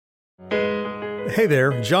Hey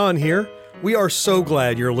there, John here. We are so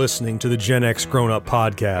glad you're listening to the Gen X Grown Up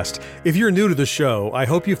Podcast. If you're new to the show, I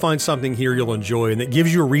hope you find something here you'll enjoy and that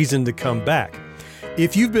gives you a reason to come back.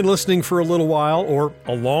 If you've been listening for a little while, or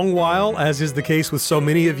a long while, as is the case with so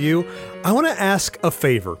many of you, I want to ask a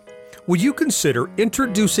favor. Would you consider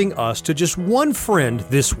introducing us to just one friend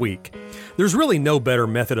this week? There's really no better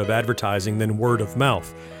method of advertising than word of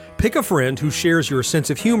mouth. Pick a friend who shares your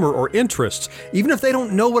sense of humor or interests, even if they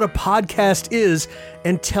don't know what a podcast is,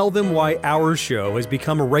 and tell them why our show has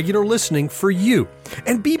become a regular listening for you.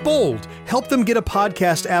 And be bold. Help them get a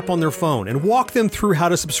podcast app on their phone and walk them through how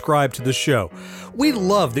to subscribe to the show. We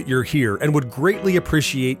love that you're here and would greatly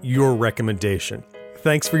appreciate your recommendation.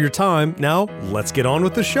 Thanks for your time. Now, let's get on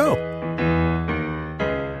with the show.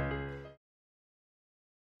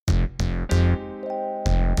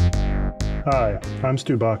 Hi, I'm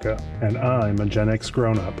Stu Baca, and I'm a Gen X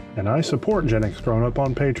grown-up, and I support Gen X Grown-up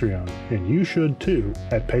on Patreon, and you should too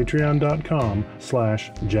at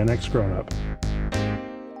patreon.com/Gen X Grown-up.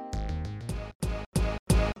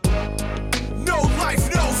 No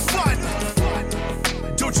life, no fun.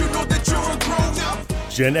 Don't you know that you're a grown-up?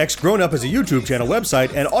 Gen X Grown Up is a YouTube channel,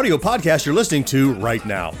 website, and audio podcast you're listening to right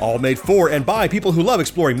now. All made for and by people who love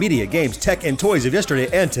exploring media, games, tech, and toys of yesterday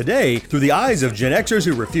and today through the eyes of Gen Xers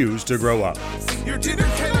who refuse to grow up. Your dinner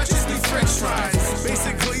cannot just be French fries.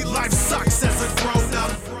 Basically, life sucks as a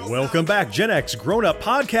grown-up. Welcome back, Gen X Grown Up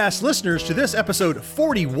Podcast listeners, to this episode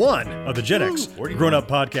 41 of the Gen X Grown Up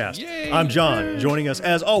Podcast. Yay. I'm John. Joining us,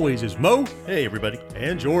 as always, is Mo. Hey, everybody.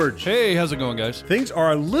 And George. Hey, how's it going, guys? Things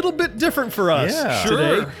are a little bit different for us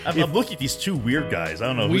today. I'm looking at these two weird guys. I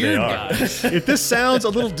don't know who Weird they are. guys. If this sounds a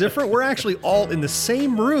little different, we're actually all in the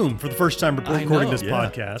same room for the first time recording this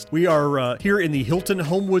podcast. We are here in the Hilton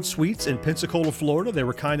Homewood Suites in Pensacola, Florida. They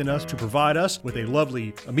were kind enough to provide us with a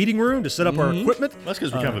lovely meeting room to set up our equipment. That's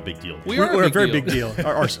because we're kind of a big deal. We're a very big deal.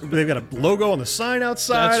 They've got a logo on the sign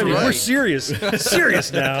outside. That's We're right. serious.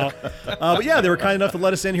 Serious now. But yeah, they were kind enough to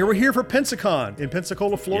let us in here. We're here for Pensacon in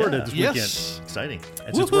Pensacola, Florida this weekend. Yes. Exciting.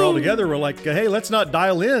 And since we're all together, we're like, hey, let's not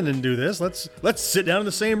dial in and do this. Let's sit down in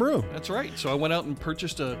the same room. That's right. So I went out and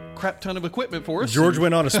purchased a crap ton of equipment for us. George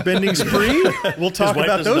went on a spending spree. We'll talk wife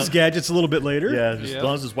about doesn't those know. gadgets a little bit later. Yeah, as Yeah.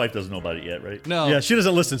 long as his wife doesn't know about it yet, right? No. Yeah, she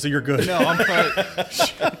doesn't listen, so you're good. No, I'm fine.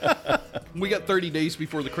 We got 30 days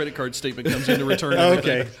before the credit card statement comes in to return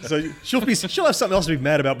everything. Okay, so she'll have something else to be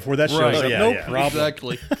mad about before that shows Right. up. Oh, yeah, no yeah. problem.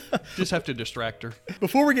 Exactly. Just have to distract her.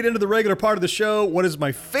 Before we get into the regular part of the show, what is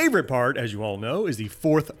my favorite part, as you all know, is the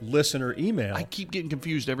fourth listener email. I keep getting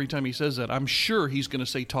confused every time he says that. I'm sure he's going to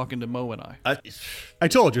say talking to Mo and I. I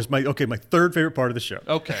told you, it's my third favorite part of the show.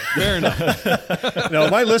 Okay, fair enough. No,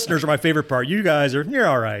 my listeners are my favorite part. You guys you're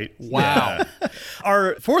all right. Wow.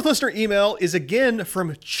 Our fourth listener email is again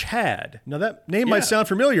from Chad. Now that name might sound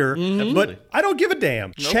familiar, but I don't give a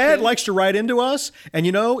damn. Chad likes to write into us, and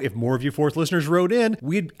if more of you fourth listeners wrote in,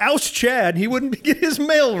 we'd oust Chad. He wouldn't get his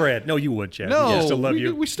mail read. No, you would, Chad. No, I still love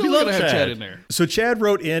you. we still We got to love have Chad. Chad in there. So Chad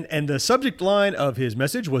wrote in, and the subject line of his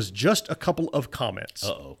message was just a couple of comments.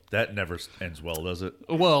 Uh-oh. That never ends well, does it?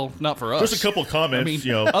 Well, not for us. Just a couple comments, I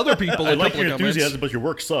mean, other people. I a like couple your of comments. enthusiasm, but your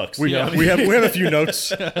work sucks. We have a few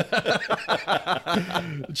notes.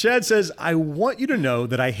 Chad says, I want you to know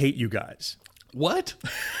that I hate you guys. What?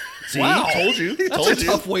 See, Wow. told you. That's Told a you.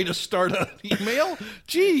 tough way to start an email.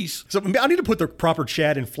 Jeez. So I need to put the proper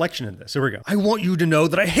Chad inflection in this. Here we go. I want you to know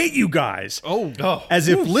that I hate you guys. Oh. As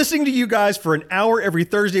if listening to you guys for an hour every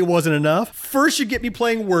Thursday wasn't enough. First you get me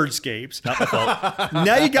playing Wordscapes. Not my fault.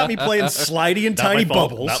 Now you got me playing Slidey and Not Tiny my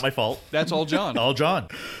fault. Bubbles. Not my fault. That's all John. All John.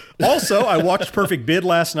 Also, I watched Perfect Bid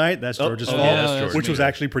last night. That's George's fault, yeah, that's which was me.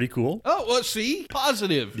 actually pretty cool. Oh, well, see?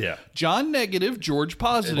 Positive. Yeah. John negative, George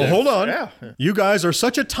positive. Well, hold on. Yeah. You guys are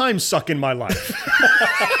such a time suck in my life.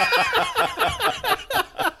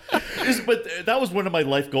 But that was one of my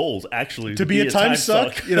life goals, actually. To be a time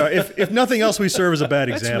suck. If nothing else, we serve as a bad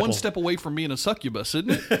That's example. one step away from being a succubus,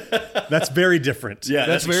 isn't it? That's very different. Yeah,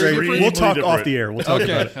 That's very different. We'll talk different. off the air. We'll talk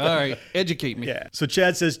about Okay. it. All right. Educate me. Yeah. So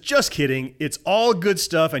Chad says, just kidding. It's all good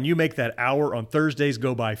stuff, and you make that hour on Thursdays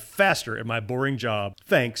go by faster at my boring job.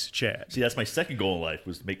 Thanks, Chad. See, that's my second goal in life,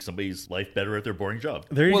 was to make somebody's life better at their boring job.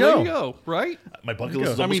 There you Well, go. there you go. Right? My bucket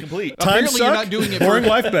list is I almost mean, complete. Time Apparently suck, you're not doing it boring for-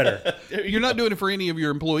 life better. You're not doing it for any of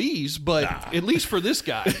your employees, but at least for this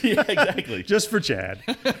guy. Yeah, exactly. Just for Chad.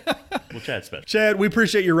 Well, Chad's special. Chad, we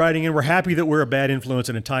appreciate you writing in. We're happy that we're a bad influence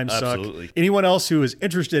and a time suck. Absolutely. Anyone else who is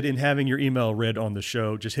interested in having your email read on the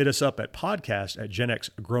show, just hit us up at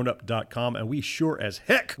podcast@genxgrownup.com, and we sure as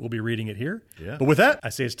heck will be reading it here. Yeah. But with that, I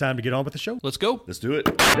say it's time to get on with the show. Let's go. Let's do it.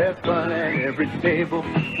 There's fun at every table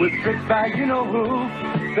with tricks by you know who.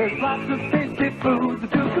 There's lots of tasty food. The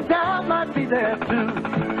Duke of Down might be there too.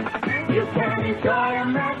 You can enjoy a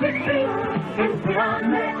magic meal and put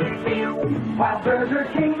on magic meal while Burger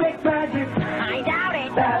King makes magic. I doubt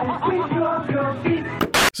it. That will sweet you off your feet.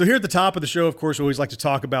 So here at the top of the show, of course, we always like to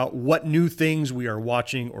talk about what new things we are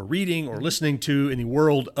watching or reading or listening to in the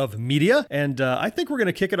world of media. And I think we're going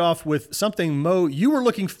to kick it off with something, Mo, you were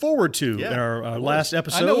looking forward to in our last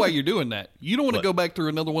episode. I know why you're doing that. You don't want to What? go back through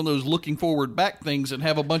another one of those looking forward back things and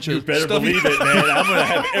have a bunch You of better stuff. believe it, man. I'm going to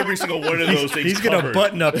have every single one of those things He's going to covered.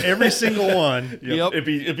 button up every single one. Yep.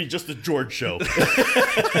 It'd be just the George show.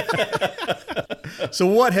 So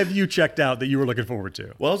what have you checked out that you were looking forward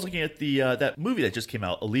to? Well, I was looking at the that movie that just came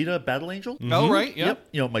out, Alita: Battle Angel. Oh, right. Yep.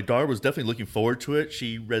 You know, my daughter was definitely looking forward to it.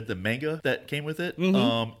 She read the manga that came with it,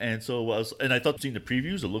 and so I thought seeing the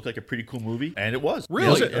previews, it looked like a pretty cool movie, and it was.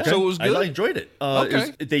 Really? Yeah. So it was good? I enjoyed it.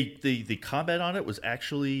 Okay. The combat on it was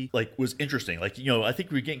actually was interesting. Like, you know, I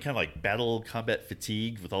think we were getting kind of like battle combat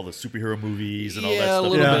fatigue with all the superhero movies and all that Yeah, stuff. a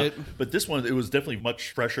little Yeah. bit. But this one, it was definitely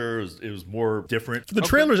much fresher. It was more different. The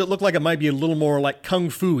trailers, it looked like it might be a little more like kung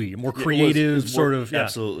fu-y, more creative, It was sort more- of. Yeah.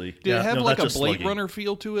 Absolutely. Did it have No, like not a just Blade slugging. Runner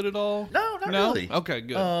feel to it at all? No, not really. Okay,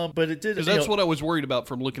 good. But it did. Because that's what I was worried about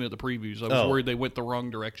from looking at the previews. I was worried they went the wrong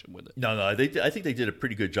direction with it. No, I think they did a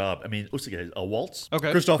pretty good job. I mean, what's the guy? Waltz.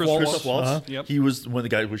 Okay. Christoph Waltz. Christoph Waltz. Uh-huh. Yep. He was one of the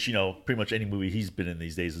guys, which, you know, pretty much any movie he's been in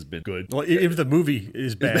these days has been good. Well, if the movie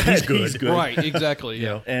is bad, he's good. He's good. Right, exactly. You Yeah.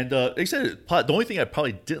 know, and like I said, the only thing I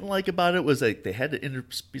probably didn't like about it was that they had to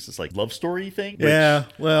interspece this like love story thing. which- Yeah,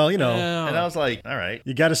 well, you know, And I was like, all right.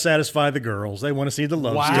 you got to satisfy the girls. They want to see the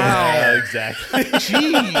love Wow. story. Yeah, exactly.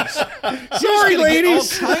 Jeez. Sorry,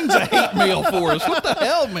 ladies. All kinds of hate mail for us. What the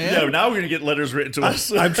hell, man? Yeah, now we're gonna get letters written to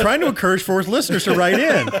us. I'm trying to encourage fourth listeners to write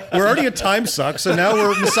in. We're already a time suck, so now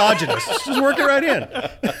we're misogynists. Just work it right in.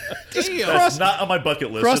 Damn. That's not on my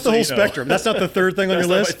bucket list. Cross just the so whole you know. spectrum. That's not the third thing on That's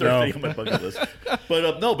your not list? my third No. thing on my bucket list. But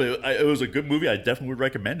it was a good movie. I definitely would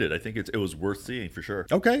recommend it. I think it was worth seeing for sure.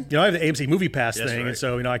 Okay. You know, I have the AMC Movie Pass That's thing, right. and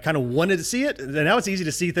so, you know, I kind of wanted to see it. And now it's easy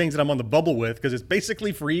to see things that I'm on the bubble with because it's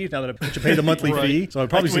basically free now that I pay the monthly Right. fee. So I'd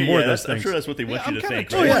probably see more of those I'm things. sure that's what they want I'm you to kind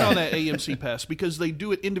think. of right? torn yeah. on that AMC pass because they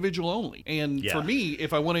do it individual only. And Yeah. for me,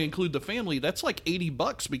 if I want to include the family, that's like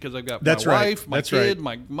 $80 because I've got That's my right. wife, my That's kid, right.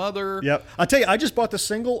 my mother. Yep. I'll tell you, I just bought the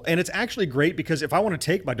single, and it's actually great because if I want to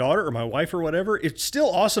take my daughter or my wife or whatever, it's still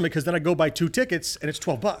awesome because then I go buy 2 tickets and it's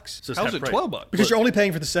 $12. So it's How's half it price. $12? Because you're only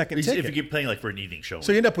paying for the second If ticket. you keep playing like for an evening show.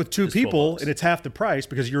 So you end up with 2 It's $12. people, and it's half the price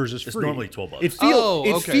because yours is It's free. normally $12. It Oh,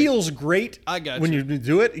 it okay. feels great I got when you. you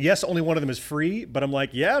do it. Yes, only one of them is free, but I'm like,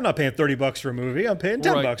 yeah, I'm not paying $30 for a movie. I'm paying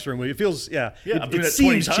 $10 Right. for a movie. It feels, yeah. yeah, it, I'm doing it that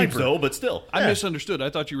 20 seems times cheaper. though, but still. I Yeah. misunderstood. I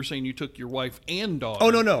thought you were saying you took your wife and daughter. Oh,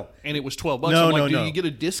 no. And it was $12. No, I'm like, no, do no. you get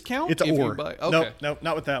a discount? It's if you or. buy? Okay. No,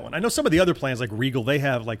 not with that one. I know some of the other plans like Regal, they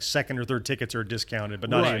have like second or third tickets are discounted, but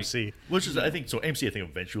not Right. AMC. Which is, I think, so AMC, I think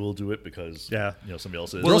eventually will do it because, Yeah. you know, somebody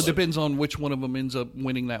else is. Well, it depends on which one of them ends up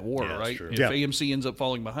winning that war, Yeah, that's right? true. If Yeah. AMC ends up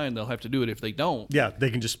falling behind, they'll have to do it. If they don't, Yeah, they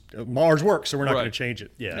can just, Mars works, so we're not Right. going to change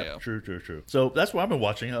it. Yeah, Yeah. true. So that's what I've been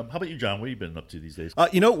watching. How about you, John? What have you been up to these days?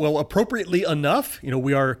 Well, appropriately enough,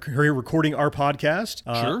 we are here recording our podcast.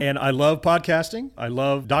 Sure. And I love podcasting. I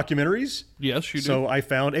love documentaries. yes, you do. So I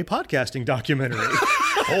found a podcasting documentary.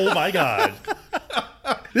 Oh my God.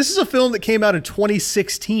 This is a film that came out in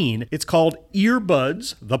 2016. It's called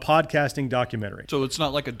Earbuds, the podcasting documentary. So it's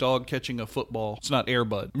not like a dog catching a football. It's not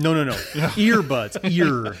Airbud. No. Earbuds.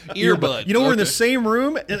 Earbuds, You know, we're in the okay. same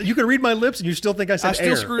room. You can read my lips and you still think I said I still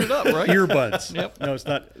air. screwed it up, right? Earbuds. Yep. No, it's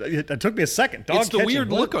not. It took me a second. Dog It's the catching. weird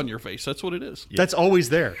What? look on your face. That's what it is. That's always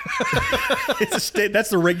there. That's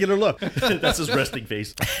the regular look. That's his resting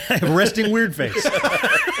face. Resting weird face.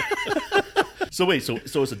 So wait, so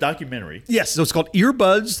it's a documentary. Yes, so it's called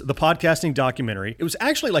Earbuds, the podcasting documentary. It was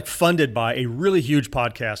actually funded by a really huge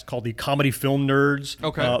podcast called the Comedy Film Nerds.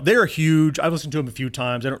 Okay. They're huge. I've listened to them a few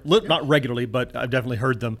times. Not regularly, but I've definitely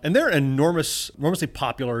heard them. And they're an enormously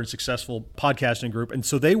popular and successful podcasting group. And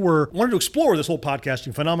so they wanted to explore this whole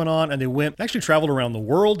podcasting phenomenon, and they actually traveled around the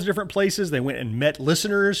world to different places. They went and met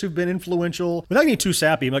listeners who've been influential. Without getting too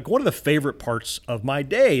sappy, one of the favorite parts of my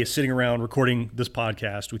day is sitting around recording this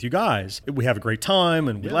podcast with you guys. We have great time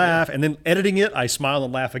and we laugh. And then editing it, I smile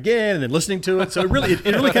and laugh again, and then listening to it. So it really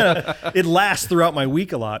kind of, it lasts throughout my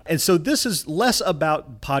week a lot. And so this is less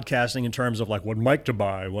about podcasting in terms of like what mic to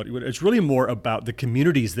buy. It's really more about the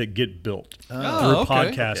communities that get built through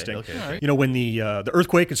podcasting. Okay. Right. You know, when the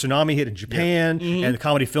earthquake and tsunami hit in Japan, and the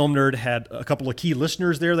Comedy Film Nerd had a couple of key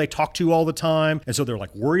listeners there they talked to all the time, and so they're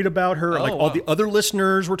like worried about her. All the other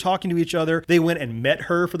listeners were talking to each other. They went and met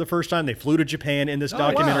her for the first time. They flew to Japan in this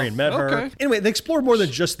documentary and met her. Anyway, they explored more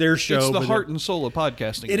than just their show. It's the heart and soul of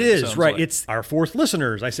podcasting. It is, right. Like. It's our fourth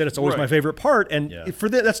listeners. I said it's always my favorite part, and for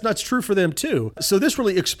them, that's true for them too. So this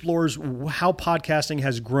really explores how podcasting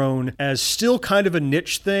has grown as still kind of a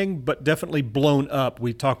niche thing, but definitely blown up.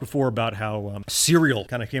 We talked before about how Serial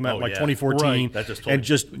kind of came out in 2014 That just totally and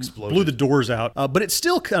just exploded. blew the doors out. But it's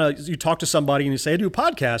still kind of, you talk to somebody and you say, I do a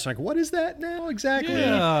podcast. I'm like, what is that now exactly?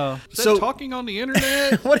 Yeah. Is that So- talking on the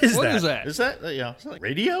internet? What is What that? is that? Is that is that like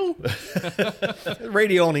radio?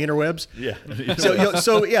 Radio on the interwebs. Yeah.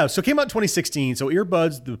 So it came out in 2016. So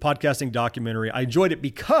Earbuds, the podcasting documentary, I enjoyed it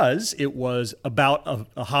because it was about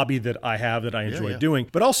a hobby that I have that I enjoy doing,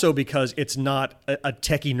 but also because it's not a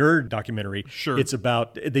techie nerd documentary. Sure. It's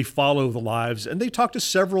about, they follow the lives, and they talk to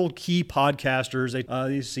several key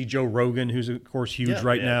podcasters. You see Joe Rogan, who's of course huge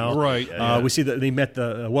right now. Right. We see that they met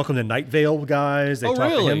the Welcome to Night Vale guys. They talked to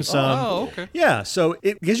really? him some. Oh, okay. Yeah, so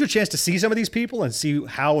it gives you a chance to see some of these people and see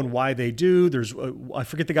how and why they do. There's, I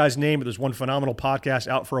forget the guy's name, but there's one phenomenal podcast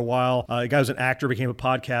out for a while. The guy was an actor, became a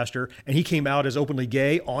podcaster, and he came out as openly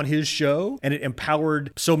gay on his show, and it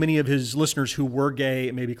empowered so many of his listeners who were gay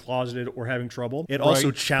and maybe closeted or having trouble. It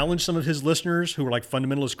also challenged some of his listeners who were like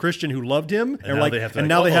fundamentalist Christian who loved him. And now they have to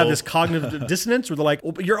now they have this cognitive dissonance where they're like,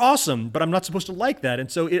 well, you're awesome, but I'm not supposed to like that.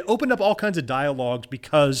 And so it opened up all kinds of dialogues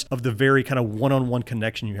because of the very kind of one-on-one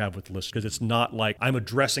connection you have with listeners. Because it's not like I'm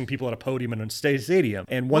addressing people at a podium in a stadium.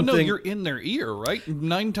 And one thing, you're in their ear, right?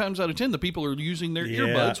 9 times out of 10, the people are using their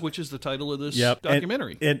earbuds, which is the title of this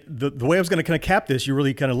documentary. And the way I was going to kind of cap this, you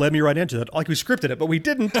really kind of led me right into that. Like we scripted it, but we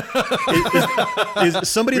didn't. is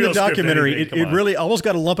somebody in the documentary, it really almost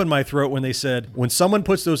got a lump in my throat when they said, when someone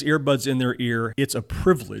puts those earbuds in their ear, it's a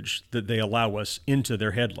privilege that they allow us into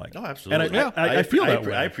their head like. Oh, absolutely. And I feel that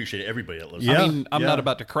way. I appreciate everybody that listens. Yeah. I mean, I'm not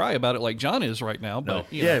about to cry about it like John is right now,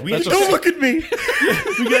 but you know, we that's don't look at me. We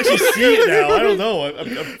can actually see it now. I don't know. I'm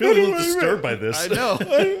feeling a little disturbed by this. I know.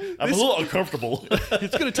 I'm a little uncomfortable.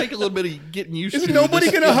 It's going to take a little bit of getting used to. Is nobody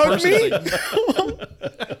this going to hug in-person me? thing.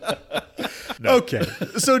 Okay.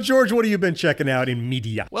 So, George, what have you been checking out in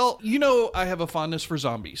media? Well, you know, I have a fondness for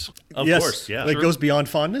zombies. Of Yes, course, yeah. It goes beyond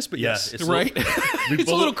fondness, but yes. It's Right? It's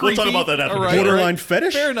a little creepy. We'll talk about that after All the right. show. Borderline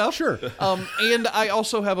fetish? Fair enough. Sure. And I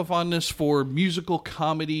also have a fondness for musical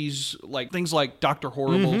comedies, like things like Dr.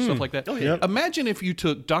 Horrible, stuff like that. Oh, yeah. Yep. Imagine if you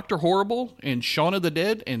took Dr. Horrible and Shaun of the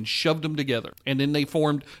Dead and shoved them together, and then they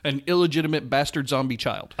formed an illegitimate bastard zombie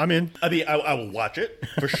child. I'm in. I mean, I will watch it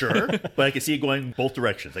for sure, but I can see it going both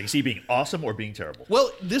directions. I can see it being awesome or being terrible.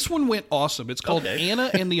 Well, this one went awesome. It's called Okay. Anna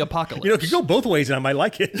and the Apocalypse. You know, it could go both ways, and I might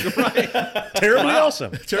like it. Terribly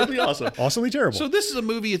awesome. Terribly awesome. Awesomely terrible. So this is a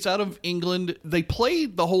movie. It's out of England. They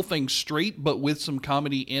played the whole thing straight, but with some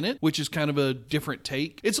comedy in it, which is kind of a different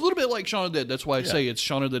take. It's a little bit like Shaun of the Dead. That's why I say it's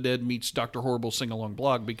Shaun of the Dead meets Dr. Horrible sing-along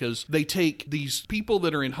blog, because they take these people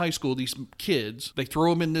that are in high school, these kids, they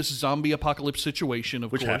throw them in this zombie apocalypse situation,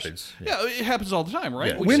 of Which course. happens. Yeah, it happens all the time,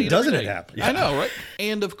 right? Yeah. We When see doesn't every it day. happen? I know, right?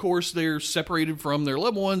 And of course, they're separated from their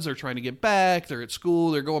loved ones. They're trying to get back. They're at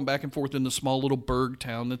school. They're going back and forth in the small little burg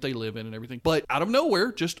town that they live in and everything. But out of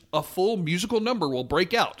nowhere, just a full musical number will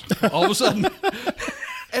break out all of a sudden.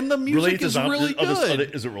 And the music is really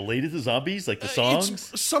good. Is it related to zombies, like the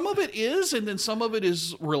songs? Some of it is, and then some of it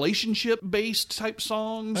is relationship-based type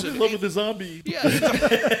songs. I'm in love with the zombie. Yeah,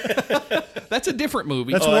 that's a different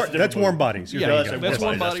movie. That's Warm Bodies. Yeah, There you go. that's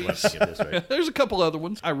Warm Bodies. That's what I'm thinking of, that's right. There's a couple other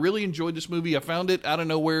ones. I really enjoyed this movie. I found it out of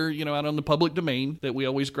nowhere, out on the public domain that we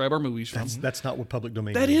always grab our movies from. That's not what public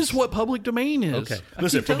domain That is. is what public domain is. Okay. I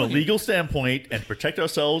Listen, keep from a telling you. legal standpoint and protect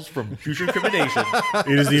ourselves from future incrimination.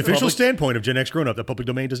 It is the official standpoint of Gen X Grown Up that public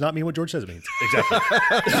domain does not mean what George says it means. Exactly.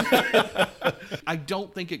 I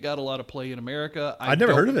don't think it got a lot of play in America. I'd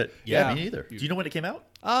never heard of it. Yeah, me neither. Do you know when it came out?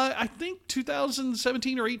 I think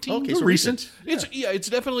 2017 or 18. Okay, so recent. It's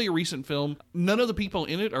definitely a recent film. None of the people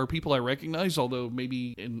in it are people I recognize, although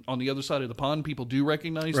maybe on the other side of the pond, people do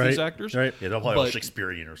recognize these actors. Right. Yeah, they're probably all But-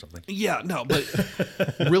 Shakespearean or something. Yeah, no, but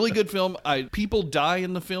really good film. People die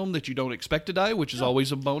in the film that you don't expect to die, which is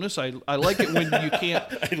always a bonus. I like it when you can't.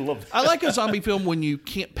 I love that. I like a zombie film when you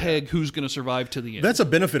can't peg who's going to survive to the end. That's a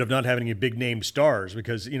benefit of not having any big name stars. stars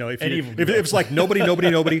because if And you, even- if it's like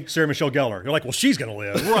nobody, Sarah Michelle Gellar, you're like, well, she's gonna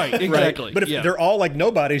live, Right, exactly. But if Yeah. they're all like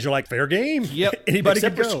nobodies, you're like, fair game. Yep. Anybody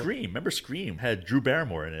Except could for go. Scream. Remember Scream had Drew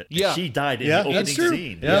Barrymore in it. And Yeah. she died in Yeah, the opening that's true.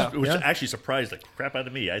 scene. Yeah, which yeah. actually surprised the crap out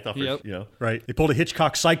of me. I thought, Yep. Right. They pulled a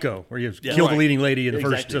Hitchcock Psycho where you Yeah, kill the right. leading lady in the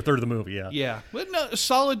Exactly. first third of the movie. Yeah. Yeah, but no, a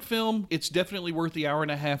solid film. It's definitely worth the hour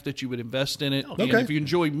and a half that you would invest in it. And Okay. if you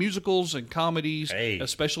enjoy musicals and comedies, Hey.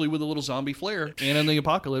 especially with a little zombie flair, and in the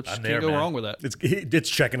apocalypse, I'm can't there, go man. wrong with that. It's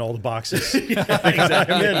checking all the boxes.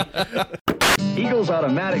 exactly. I'm in. Eagle's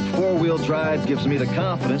automatic four-wheel drive gives me the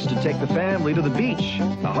confidence to take the family to the beach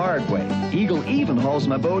the hard way. Eagle even hauls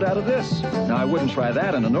my boat out of this. Now, I wouldn't try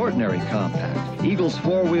that in an ordinary compact. Eagle's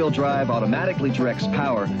four-wheel drive automatically directs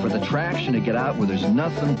power for the traction to get out where there's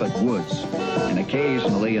nothing but woods, and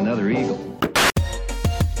occasionally another eagle.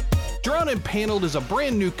 Drawn and Paneled is a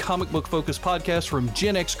brand new comic book focused podcast from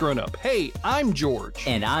Gen X Grown Up. Hey, I'm George.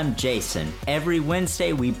 And I'm Jason. Every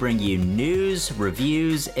Wednesday, we bring you news,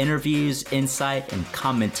 reviews, interviews, insight, and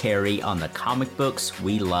commentary on the comic books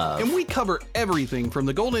we love. And we cover everything from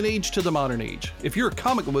the golden age to the modern age. If you're a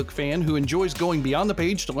comic book fan who enjoys going beyond the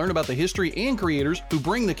page to learn about the history and creators who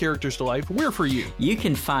bring the characters to life, we're for you. You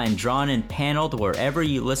can find Drawn and Paneled wherever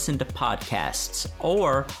you listen to podcasts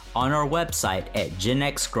or on our website at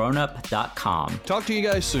genxgrownup.com. Talk to you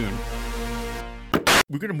guys soon.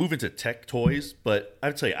 We're going to move into tech toys, but I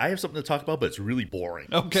would say I have something to talk about, but it's really boring.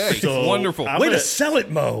 Okay, So wonderful. I'm Way gonna- to sell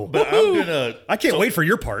it, Mo. But I'm gonna. I can't wait for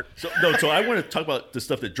your part. So I want to talk about the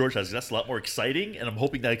stuff that George has. That's a lot more exciting, and I'm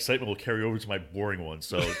hoping that excitement will carry over to my boring one.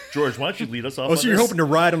 So, George, why don't you lead us off? Oh, so you're hoping to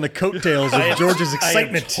ride on the coattails of George's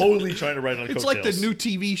excitement. I am totally trying to ride on the It's like the coattails. new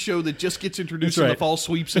TV show that just gets introduced That's in right. the fall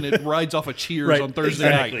sweeps and it rides off of Cheers Right. on Thursday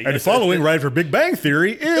Exactly. night. And following Ride for Big Bang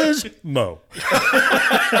Theory is Mo.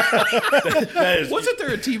 That is Wasn't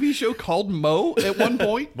there a TV show called Mo at one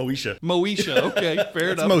point? Moesha. Moesha. Okay, fair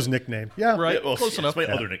That's enough. Mo's nickname. Yeah. Right. Yeah, well, Close enough. That's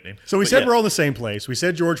my other nickname. So we But said yeah. we're all in the same place. We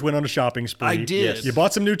said George went on a shopping spree. I did. Yes. You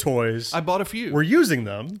bought some new toys. I bought a few. We're using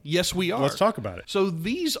them. Yes, we are. Let's talk about it. So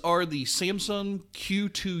these are the Samsung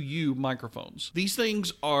Q2U microphones. These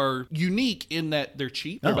things are unique in that they're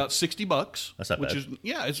cheap. They're Oh. about $60. That's not which bad.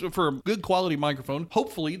 is it's for a good quality microphone.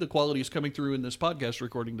 Hopefully the quality is coming through in this podcast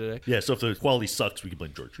recording today. Yeah, so if the quality sucks, we can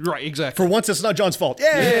blame George. Right, exactly. For once, it's not John's fault.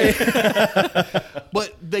 Yay!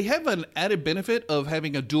 But they have an added benefit of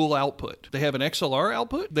having a dual output. They have an XLR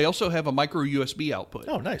output. They also have a micro USB output.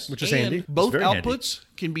 Oh, nice. Which is And handy. both It's very handy. outputs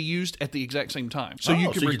can be used at the exact same time. So Oh, you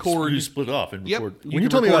can record. You split it off and Yep. record. When you can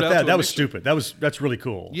told me record about out that, to a that was mixer. stupid. That's really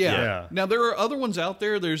cool. Yeah. Now there are other ones out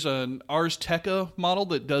there. There's an Ars Tekka model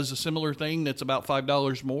that does a similar thing that's about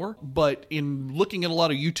 $5 more. But in looking at a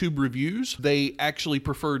lot of YouTube reviews, they actually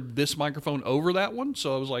preferred this microphone over that one.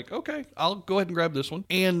 So I was like, okay, I'll go ahead and grab this one.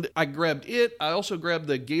 And I grabbed it. I also grabbed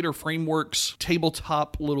the Gator Frameworks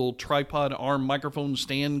tabletop little tripod arm microphone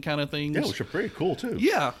stand kind of things. Yeah, which are pretty cool too.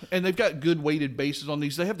 Yeah, and they've got good weighted bases on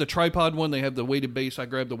these. They have the tripod one. They have the weighted base. I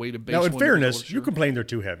grabbed the weighted base. Now, in one to fairness, make you sure. complain they're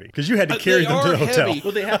too heavy because you had to They carry them to are the hotel. heavy.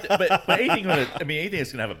 Well, they have to, but anything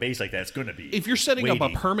that's going to have a base like that, it's going to be. If you're setting up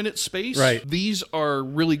weighty. a permanent space, Right. these are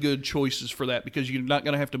really good choices for that because you're not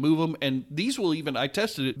going to have to move them. And these will even, I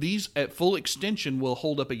tested it, these at full extension will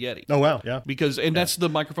hold up a Yeti. Oh, wow. Yeah. Because, and that's the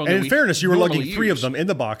microphone And that in we fairness, you were normally lugging 3 of use. them in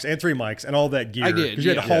the box and 3 mics and all that gear. I did, Because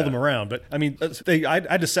you had to yeah. haul them around. But, I mean, I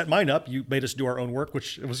had to set mine up. You made us do our own work,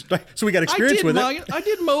 which was so we got experience with it. I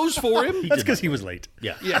did Mo's for him. That's because he was late.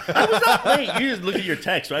 Yeah. I was not late. You didn't look at your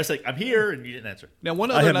text. So I was like, I'm here, and you didn't answer. Now, one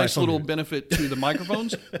I other had my nice phone little muted. benefit to the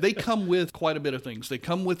microphones, they come with quite a bit of things. They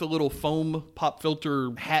come with a little foam pop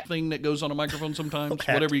filter hat thing that goes on a microphone sometimes,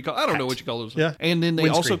 Hat. whatever you call it. I don't know what you call those. Yeah. And then they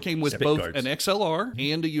Windscreen. also came with Spit both guards. an XLR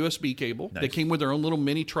and a USB cable. They Nice. came with their own little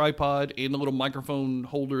mini tripod and a little microphone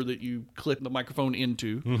holder that you clip the microphone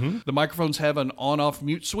into. Mm-hmm. The microphones have an on-off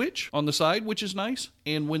mute switch on the side, which is nice.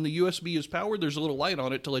 And when the USB is powered, there's a little light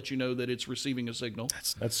on it to let you know that it's receiving a signal.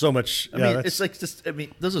 That's so much. I Yeah, mean, that's, it's like just. I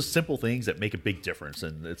mean, those are simple things that make a big difference,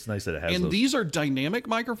 and it's nice that it has. And those. these are dynamic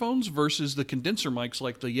microphones versus the condenser mics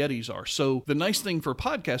like the Yetis are. So the nice thing for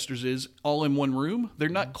podcasters is all in one room. They're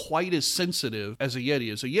not quite as sensitive as a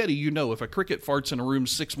Yeti is. A Yeti, you know, if a cricket farts in a room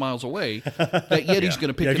 6 miles away, that Yeti's going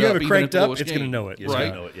to pick Yeah, it if you up. have it even cranked at the up, lowest it's gonna gain. know it. It's right?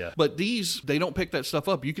 gonna know it, yeah. But these, they don't pick that stuff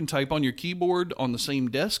up. You can type on your keyboard on the same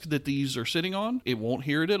desk that these are sitting on. It won't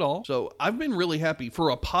hear it at all. So I've been really happy. For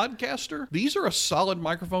a podcaster, these are a solid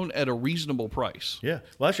microphone at a reasonable price. Yeah.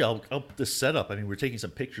 Well, actually, I'll the setup. I mean, we're taking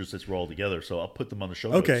some pictures as we're all together, so I'll put them on the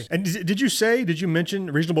show notes. okay. And did you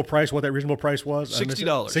mention reasonable price, what that reasonable price was? I missed it.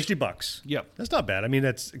 $60. $60. Yep. That's not bad. I mean,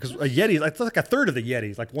 that's because a Yeti, that's like a third of the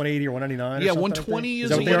Yetis, like 180 or 199. Yeah, or something, I 120 think. is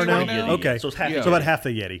that a what they are Yeti now? right now. Okay. So it's half. Yeah. So about half the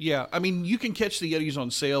Yeti. Yeah, I mean, you can catch the Yetis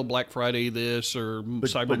on sale Black Friday this or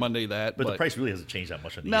Cyber Monday that. But the price really hasn't changed that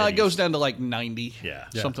much on the No, Yetis. it goes down to like 90. Yeah.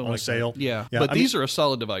 Something on like sale. that. Yeah. Yeah, But I these are a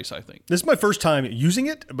solid device, I think. This is my first time using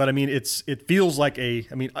it, but I mean, it feels like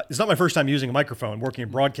it's not my first time using a microphone, working in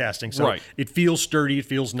broadcasting, so Right. it feels sturdy, it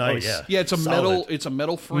feels nice. yeah. Yeah, it's a Solid.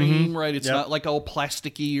 metal frame, right? It's Yep. not like all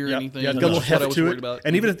plasticky or Yep. anything. Yeah, it's That's got a little what I heft was to worried it. about.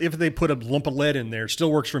 And even if they put a lump of lead in there, it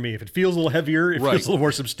still works for me. If it feels a little heavier, it Right. feels a little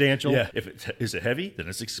more substantial. Yeah. Is it heavy? Then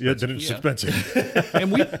it's Yeah, expensive. then it's Yeah. expensive.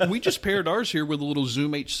 And we just paired ours here with a little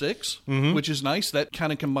Zoom H6, which is nice. That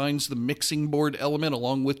kind of combines the mixing board element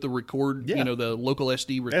along with the record, Yeah. the local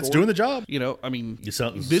SD record. That's doing the job. I mean,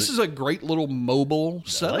 sound- this is a great little mobile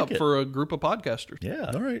setup it. for a group of podcasters.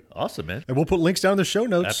 Yeah. All right. Awesome, man. And we'll put links down in the show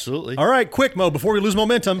notes. Absolutely. All right, quick, Mo, before we lose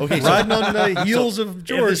momentum. Okay, so- Riding on the heels of And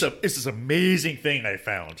George. It's this amazing thing I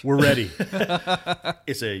found. We're ready.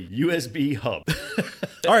 It's a USB hub.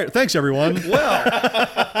 All right, thanks, everyone.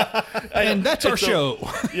 And that's our show.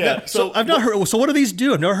 Yeah. So I've not heard. So what do these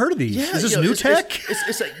do? I've never heard of these. Is this new tech?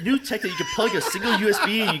 It's like new tech that you can plug a single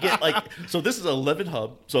USB and you get like. So this is 11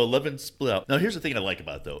 hub, so 11 split out. Now here's the thing I like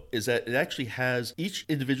about it though is that it actually has each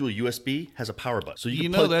individual USB has a power button. So you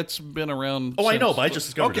can plug, That's been around. Oh, I know, since- but I just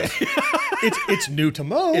discovered it. It's new to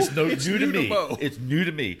Mo. It's new to me. Mo. It's new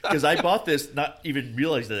to me because I bought this not even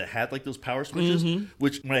realizing that it had like those power switches.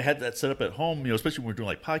 Which when I had that set up at home, especially when we're doing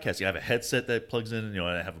like podcasting, I have a headset that plugs in. And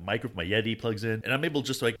I have a microphone, my Yeti plugs in, and I'm able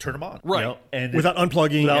just to like turn them on. Right. And Without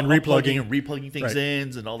unplugging and replugging. and replugging things Right.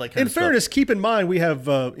 in and all that kind In of stuff. fairness, keep in mind we have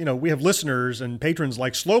listeners and patrons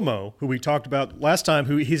like Slow Mo, who we talked about last time.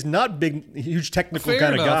 Who he's not huge technical Fair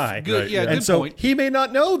kind of enough. guy. Good- yeah, and good so point. he may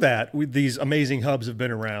not know that these amazing hubs have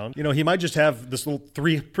been around. He might just have this little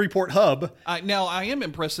three port hub. Now I am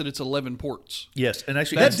impressed that it's 11 ports. Yes, and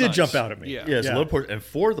actually That did nice. jump out at me. Yeah. Yeah, it's 11 ports, and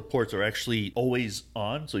 4 of the ports are actually always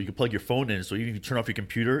on, so you can plug your phone in. So even if you turn off your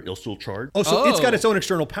computer, it'll still charge. Oh, so it's got its own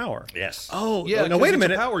external power. Yes. Oh, Yeah, now 'cause wait a it's a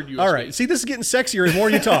minute. powered USB. All right, see, this is getting sexier the more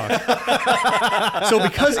you talk. So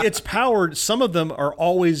because it's powered, some of them are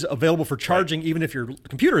always available for charging, even if your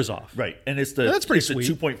computer is off. Right, and it's the That's pretty it's sweet.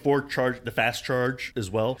 the 2.4 charge, the fast charge as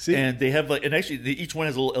well. See? And they have and actually each one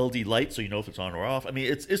has a little LED light, so you know if it's on or off. I mean,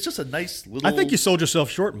 it's just a nice little. I think you sold yourself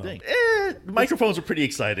short, Mo. thing. The microphones are pretty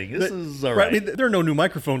exciting. This is all Right, right. I mean, there are no new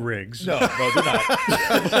microphone rigs. no, they're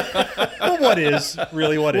not. Well, what is?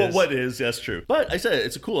 Really, what is? Well, what is? That's true. But I said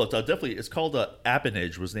it's a cool. It's definitely. It's called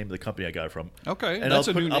Appinage was the name of the company I got it from. Okay, And that's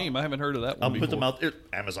I'll a put- new I'll- name. I haven't heard of that one I'll before. put them out.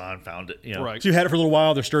 Amazon found it. Right. So you had it for a little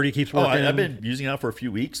while. They're sturdy, keeps Oh, working. I've been using it now for a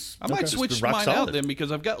few weeks. I might It's switch been rock mine solid. out then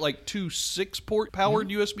because I've got like 2 6-port powered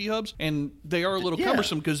USB hubs, and they are a little Yeah.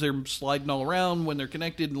 cumbersome because they're sliding all around when they're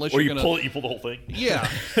connected. Unless Or you're you gonna, pull the whole thing. yeah,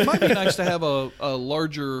 it might be nice to have a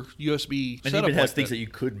larger USB And setup even has like things that. that you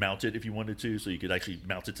could mount it if you wanted to, so you could actually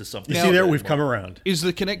mount it to something. You see there, we've come around. Is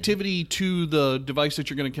the connectivity to the device that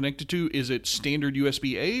you're going to connect it to, is it standard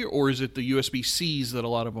USB-A or is it the USB-Cs that a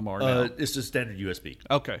lot of them are now? It's just standard USB.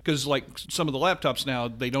 Okay, because like some of the laptops now,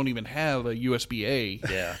 they don't even have a USB-A.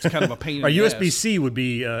 Yeah. It's kind of a pain in Right, the ass. USB-C would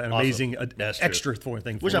be an amazing That's true. extra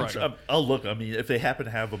thing for Which it. I'll look. I mean, if they happen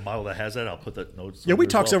to have a model that has that, I'll put that notes. Yeah, we on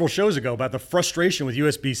talked as well. several shows ago about the frustration with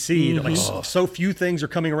USB-C. That, like so few things are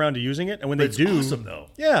coming around to using it, and when But they it's do, awesome though.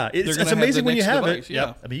 yeah, They're it's gonna have amazing the when you next have device, it.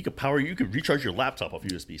 yeah. I mean, you could recharge your laptop off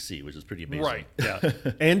USB-C, which is pretty amazing. Right. Yeah,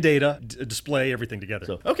 and data, display, everything together.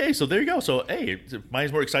 So okay, so there you go. So hey,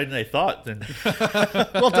 mine's more exciting than I thought. Then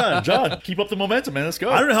well done, John, keep up the momentum, man. Let's go.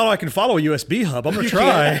 I don't know how I can follow a USB hub. I'm gonna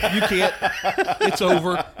try. You can't. It's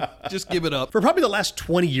over. Just give it up. For probably the last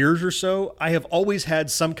 20 years or so, I have always had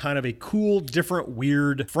some kind of a cool, different,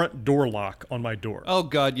 weird front door lock on my door. Oh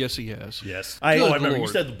God, yes, he has. Yes. I- I Good remember you Lord.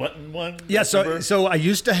 said the button one. Yeah, remember? so I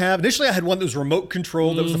used to have, initially I had one that was remote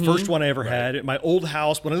controlled. That was the first one I ever had at my old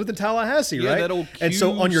house when I lived in Tallahassee, Yeah, right? that old and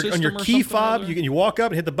so Q on your system or key something fob, or you walk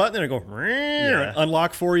up and hit the button and it go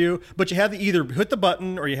unlock for you. But you had to either hit the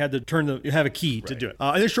button or you had to you have a key to do it.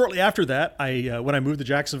 And then shortly after that, when I moved to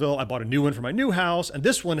Jacksonville, I bought a new one for my new house, and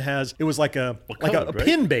this one it was like a colored, right?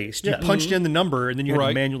 pin based. You Yeah. punched in the number and then you had to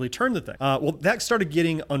Right. manually turn the thing. Well, that started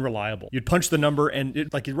getting unreliable. You'd punch the number and it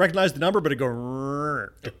recognized the number, but it'd go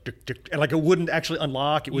and like it wouldn't actually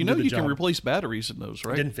unlock. It You wouldn't know do the you job. can replace batteries in those,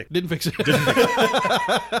 right? Didn't fix it.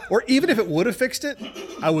 Or even if it would have fixed it,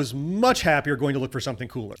 I was much happier going to look for something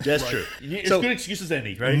cooler. That's true. It's So- good excuse as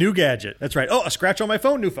any, right? New gadget. That's right. Oh, a scratch on my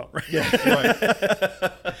phone, new phone. Yeah.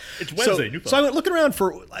 It's Wednesday. New phone. So I went looking around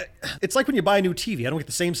for, it's like when you buy a new TV. I don't get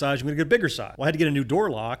the same size. I'm going to get a bigger size. Well, I had to get a new door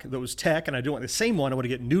lock that was tech, and I don't want the same one. I want to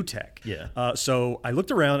get new tech. Yeah. So I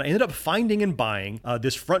looked around. I ended up finding and buying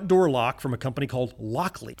this front door lock from a company called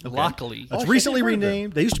Lockly. Lockly. It's recently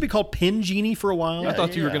renamed. They used to be called Pin Genie for a while. I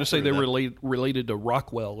thought you were going to say they were related to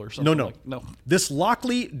Rockwell or something. No. This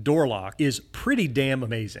Lockly door lock is pretty damn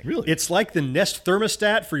amazing. Really? It's like the Nest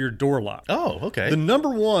thermostat for your door lock. Oh, okay. The number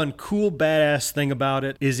one cool badass thing about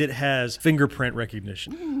it is it has fingerprint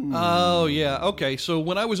recognition. Oh, yeah. Okay, so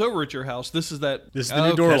when I was over at your house, this is the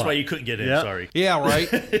new door That's lock. why you couldn't get in. Yep. Sorry. Yeah,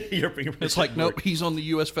 right. Your fingerprint It's like, didn't nope, work. he's on the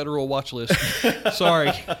U.S. federal watch list.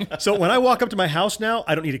 Sorry. So when I walk up to my house now,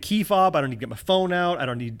 I don't need a key fob. I don't need to get my phone out. I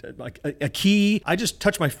don't need like a key. I just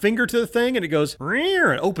touch my finger to the thing and it goes,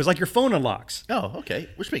 and opens like your phone unlocks. Oh, okay.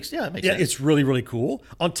 Which makes that makes Yeah, sense. it's really, really cool.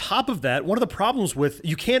 On top of that, one of the problems with,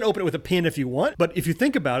 you can open it with a pin if you want, but if you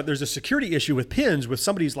think about it, there's a security issue with pins with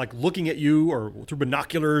somebody's like looking at you or through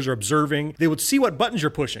binoculars or observing. They would see what buttons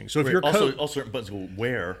you're pushing. So if Right. your also, code... all certain buttons will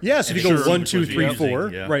wear. Yes, if and you go show 1, which 2, ones 3, you're 4,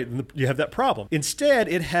 using, yeah. right, you have that problem. Instead,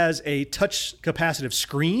 it has a touch capacitive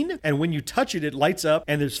screen, and when you touch it, it lights up,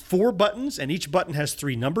 and there's 4 buttons, and each button has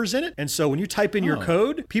 3 numbers in it. And so when you type in your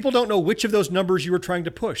code, people don't know which of those numbers you were trying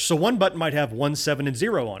to push. So one button might have 1, 7, and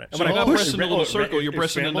 0 on it. And So when you're I not push pressing a little circle, you're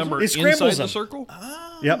pressing a scrambles number them? It scrambles inside them. the circle?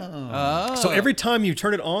 Yep. So every time you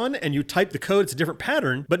turn it on and you type the code, it's a different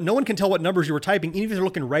pattern, but no one can tell what numbers you were typing, even if they're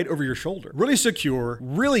looking right over your shoulder. Really secure,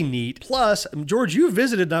 really neat. Plus, George, you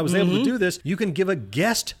visited and I was able to do this. You can give a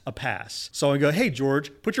guest a pass. So I go, hey,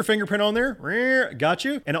 George, put your fingerprint on there. Got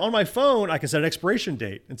you. And on my phone, I can set an expiration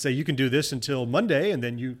date and say, you can do this until Monday, and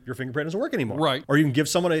then your fingerprint doesn't work anymore. Right. Or you can give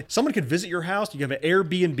someone someone could visit your house. You have an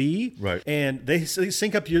Airbnb. Right. And they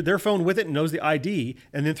sync up their phone with it and knows the ID.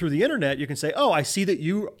 And then through the internet, you can say, oh, I see that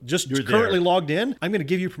you're currently there. logged in. I'm going to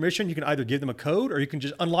give you permission. You can either give them a code or you can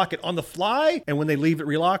just unlock it on the fly. And when they leave, it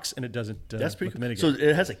relocks and it doesn't. That's pretty let cool. them in So again.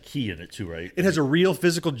 it has a key in it too, right? It has a real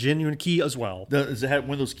physical, genuine key as well. Does it have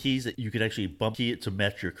one of those keys that you could actually bump key it to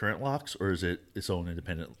match your current locks, or is it its own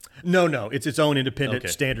independent? No, it's its own independent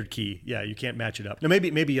Okay. standard key. Yeah, you can't match it up. Now,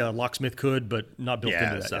 maybe a locksmith could, but not built into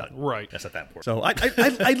that's that not, yet. Right. That's not that important. So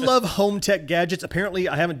I love home tech gadgets. Apparently,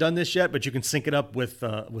 I haven't done this yet, but you can sync it up with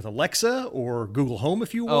Alexa or Google Home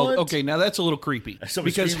if you want. Oh, okay. Now that's a little creepy.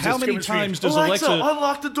 Somebody Because screams how and many screams and times screams, does Alexa...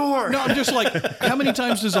 unlock the door? No, I'm just like, how many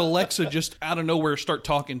times does Alexa just out of nowhere start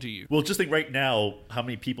talking to you? Well, just think right now how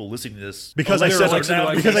many people listening to this Because I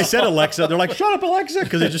said Alexa, they're like, shut up, Alexa,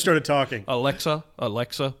 because they just started talking. Alexa,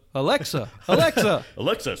 Alexa, Alexa, Alexa.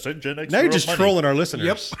 Alexa, send Gen X. Now you're just money. trolling our listeners.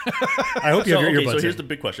 Yep. I hope you have your earbuds So here's in. the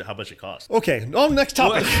big question: how much it costs? Okay, on next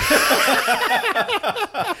topic.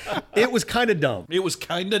 It was kind of dumb. It was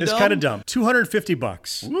kind of It's dumb. kind of dumb.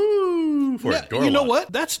 $250. Woo for Yeah, a door you know lock.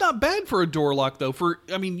 what? That's not bad for a door lock, though.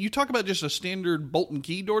 You talk about just a standard bolt and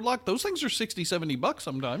key door lock. Those things are $60-$70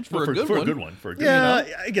 sometimes for a good for one. a good one. For a good Yeah,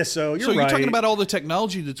 I guess so. You're So right. you're talking about all the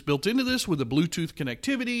technology that's built into this with the Bluetooth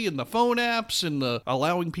connectivity and the phone apps and the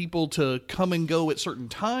allowing people to come and go at certain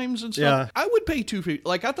times and stuff. Yeah. I would pay $250.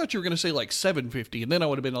 Like I thought you were going to say like $750, and then I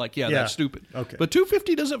would have been like, yeah, Yeah. that's stupid. Okay. But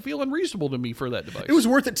 $250 doesn't feel unreasonable to me for that device. It was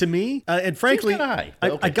worth it to me, and frankly, kinda high,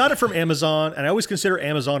 but okay. I got it from Amazon, and I always consider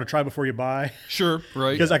Amazon a try before you buy, sure,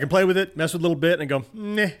 right? because I can play with it, mess with it a little bit, and go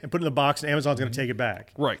meh, and put it in the box, and Amazon's going to take it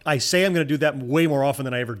back. Right. I say I'm going to do that way more often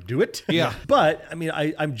than I ever do it. Yeah. But I mean,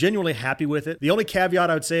 I'm genuinely happy with it. The only caveat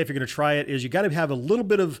I would say if you're going to try it is you got to have a little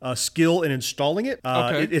bit of skill in installing it.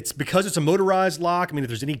 Okay. It's because it's a motorized lock. I mean, if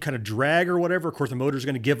there's any kind of drag or whatever, of course the motor's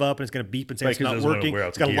going to give up and it's going to beep and say Right, it's 'cause not it's gonna working. wear out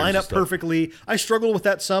It's the got to gears line and up stuff. perfectly. I struggled with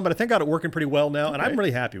that some, but I think I got it working pretty well now, and I'm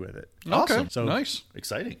really happy with it. okay. So- Nice.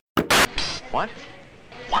 Exciting. What?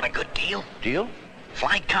 Want a good deal? Deal?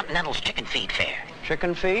 Fly Continental's chicken feed fare.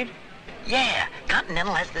 Chicken feed? Yeah,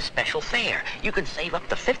 Continental has this special fare. You can save up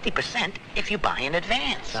to 50% if you buy in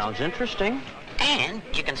advance. Sounds interesting. And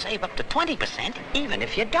you can save up to 20% even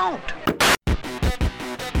if you don't.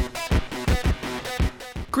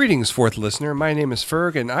 Greetings, fourth listener. My name is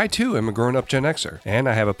Ferg, and I too am a grown-up Gen Xer. And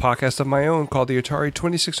I have a podcast of my own called the Atari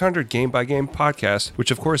 2600 Game by Game Podcast,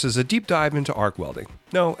 which of course is a deep dive into arc welding.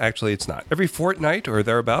 No, actually it's not. Every fortnight or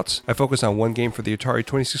thereabouts, I focus on one game for the Atari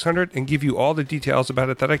 2600 and give you all the details about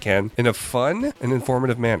it that I can in a fun and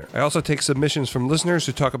informative manner. I also take submissions from listeners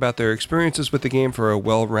who talk about their experiences with the game for a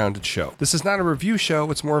well-rounded show. This is not a review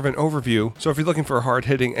show, it's more of an overview, so if you're looking for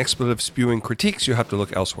hard-hitting, expletive-spewing critiques, you'll have to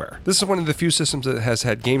look elsewhere. This is one of the few systems that has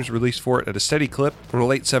had games released for it at a steady clip from the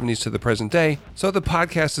late 70s to the present day, so the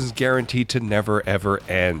podcast is guaranteed to never ever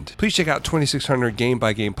end. Please check out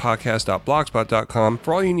 2600GameByGamePodcast.blogspot.com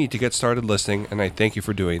for all you need to get started listening, and I thank you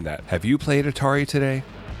for doing that. Have you played Atari today?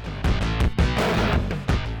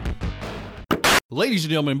 Ladies and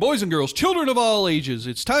gentlemen, boys and girls, children of all ages,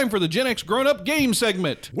 it's time for the Gen X Grown Up Game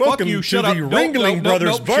segment. Welcome Fuck you, to shut the up. Nope, Wrangling nope,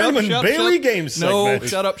 Brothers nope, Barnum shut, and Bailey shut. Game segment. No,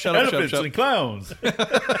 shut up. Elephants and clowns.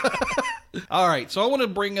 All right, so I want to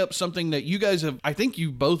bring up something that you guys have, I think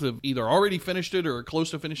you both have either already finished it or are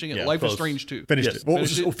close to finishing it. Yeah, Life close. is Strange 2. Finished Yes. it. Well,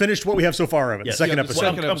 Finished it? finished what we have so far of it. Yes. The second Yeah, the episode.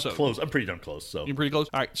 second I'm episode. close. I'm pretty darn close. So You're pretty close.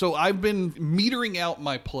 All right, so I've been metering out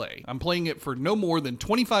my play. I'm playing it for no more than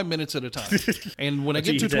 25 minutes at a time. And when I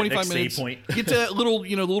Until get you to hit that 25 next save minutes, point. get to that little,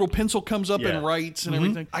 the little pencil comes up Yeah. and writes and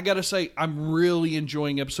everything. I got to say, I'm really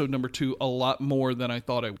enjoying episode number 2 a lot more than I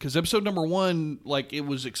thought I would. Because episode number 1, like, it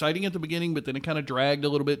was exciting at the beginning, but then it kind of dragged a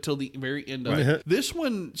little bit till the very end of it. This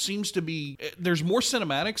one seems to be, there's more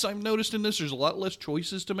cinematics I've noticed in this. There's a lot less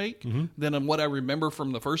choices to make than on what I remember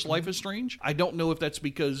from the first Life is Strange. I don't know if that's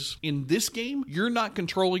because in this game, you're not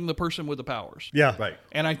controlling the person with the powers. Yeah. right.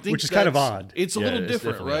 And I think Which is kind of that's- odd. It's a Yeah, little it's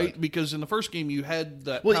different, definitely right? odd. Because in the first game, you had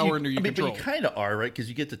that Well, power under your but control. you kind of are, right? Because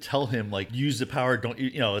you get to tell him, like, use the power, don't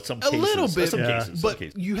you? At some A cases. little bit, Some cases. but some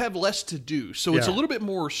cases. you have less to do. So it's a Yeah. little bit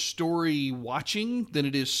more story watching than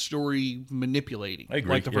it is story manipulating. I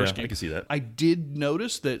agree. Like the first Yeah, game. I can see that. I did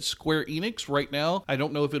notice that Square Enix right now, I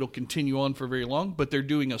don't know if it'll continue on for very long, but they're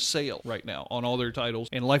doing a sale right now on all their titles.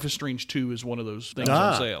 And Life is Strange 2 is one of those things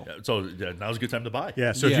on sale. Yeah, so now's a good time to buy.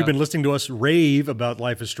 Yeah, so if Yeah. you've been listening to us rave about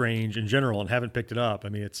Life is Strange in general and haven't picked it up,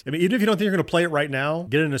 even if you don't think you're going to play it right now,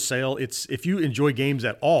 get it in a sale. It's if you enjoy games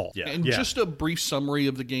at all. Yeah. And just a brief summary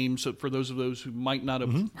of the game, so for those of those who might not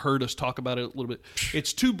have heard us talk about it a little bit.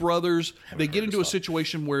 It's two brothers. They get into a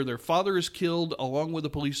situation where their father is killed along with a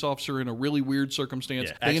police officer in a really weird circumstance.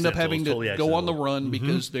 Yeah, They end up accidental, having to totally go on the accidental. run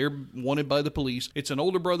because they're wanted by the police. It's an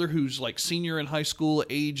older brother who's like senior in high school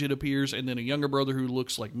age, it appears, and then a younger brother who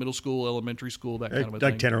looks like middle school, elementary school, that kind of a Like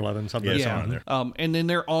thing. 10 or 11, something Yeah, like that. somewhere in there. And then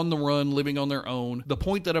they're on the run, living on their own. The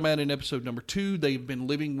point that I'm at in episode number 2, they've been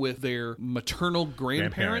living with their maternal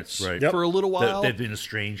grandparents right. for a little while. They've been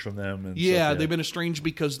estranged from them. And Yeah, stuff, they've been estranged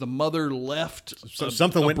because the mother left.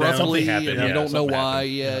 Something went down. abruptly, Something happened, and yeah, you don't know something why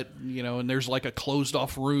happened. yet. And there's like a closed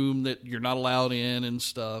off room that you're not allowed in and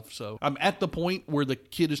stuff. So I'm at the point where the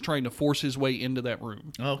kid is trying to force his way into that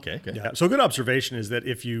room. Oh, okay. Yeah. So a good observation is that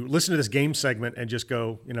if you listen to this game segment and just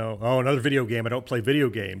go, oh, another video game, I don't play video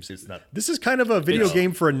games. It's not. This is kind of a video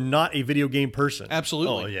game for not a video game person.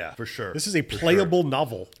 Absolutely. Oh, yeah, for sure. This is a playable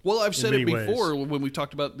novel. Well, I've said in it many ways. before when we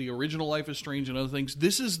talked about the original Life is Strange and other things.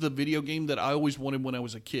 This is the video game that I always wanted when I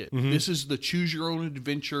was a kid. This is the choose your own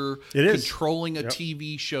adventure, It is. controlling a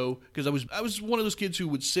TV show. Because I was one of those kids who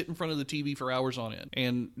would sit in front of the TV for hours on end.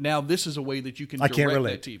 And now this is a way that you can I direct can't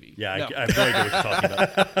relate. that TV. Yeah, No. I have no idea what you're talking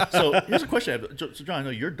about. So here's a question. I have. So John, I know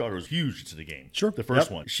your daughter was huge into the game. Sure. The first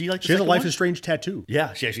Yep. one. She liked the She has a second Life one? is Strange tattoo.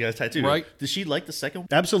 Yeah, she actually got a tattoo. Right. Does she like the second one?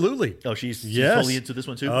 Absolutely. Oh, she's Yes. totally into this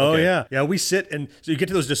one too? Oh, Okay. yeah. Yeah, we sit and so you get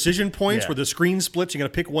to those decision points Yeah. where the screen splits. You got to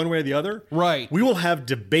pick one way or the other. Right. We will have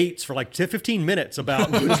debates for like 10, 15 minutes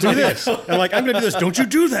about let's do this. And like, I'm going to do this. Don't you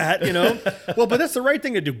do that, Well, but that's the right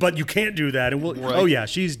thing to do. But you can't do that. And oh, yeah,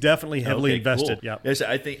 she's definitely heavily Okay, invested. cool. Yeah. Yes,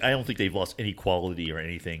 I don't think they've lost any quality or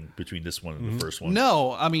anything between this one and the first one.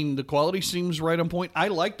 No, I mean, the quality seems right on point. I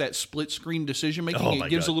like that split screen decision making. Oh, It my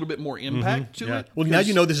gives God. a little bit more impact to Yeah. it. Well, now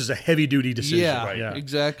you know this is a heavy duty decision. Yeah,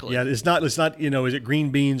 exactly. Yeah, it's not, is it green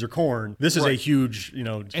beans or corn? This is a Right. huge, And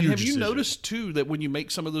huge have you decision. noticed too that when you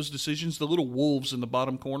make some of those decisions, the little wolves in the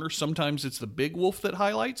bottom corner, sometimes it's the big wolf that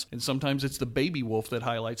highlights, and sometimes it's the baby wolf that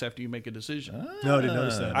highlights after you make a decision. No, I didn't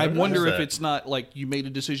notice that. I wonder if that. it's not like you made a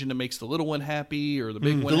decision that makes the little one happy or the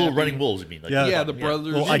big one The little happy. running wolves, you mean? Like, Yeah. The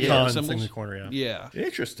brothers. Little yeah, icon symbols. thing in the corner, Yeah.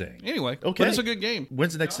 Interesting. Anyway, Okay. but it's a good game.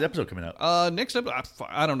 When's the next episode coming out? Next up,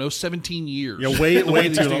 I don't know, 17 years. Yeah, way The way too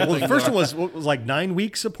these long. damn Well, the things first are. one was like 9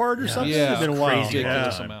 weeks apart or something. Yeah, It's been a while. crazy.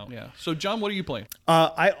 Ridiculous Yeah. amount. Yeah. So, John, what are you playing?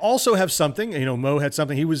 I also have something. Mo had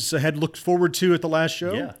something he had looked forward to at the last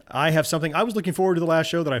show. Yeah. I have something I was looking forward to the last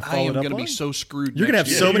show that I I followed am up going to on. be so screwed. You're gonna have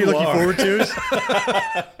next so year. many You looking are. forward tos.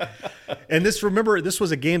 And this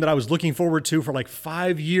was a game that I was looking forward to for like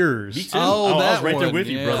 5 years. Me too. Oh, I was that right there one, with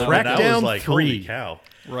you, yeah. brother. And I was Crackdown like, 3. holy cow.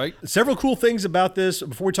 Right? Several cool things about this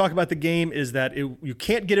before we talk about the game is that you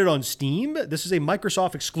can't get it on Steam. This is a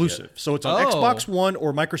Microsoft exclusive. So it's on Oh. Xbox One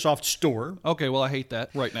or Microsoft Store. Okay, well, I hate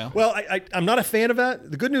that right now. Well, I'm not a fan of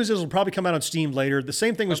that. The good news is it'll probably come out on Steam later. The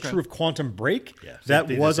same thing was true of Quantum Break. Yeah, that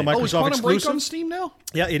they did was the a same Microsoft thing. Oh, is Quantum exclusive. Break on Steam now?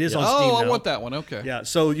 Yeah, it is on Oh, Steam I now. want that one. Okay. Yeah,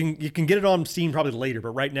 so you can get it on Steam probably later, but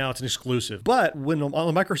right now it's an exclusive. But when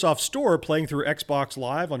on the Microsoft Store, playing through Xbox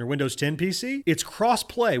Live on your Windows 10 PC, it's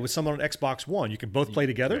cross-play with someone on Xbox One. You can both play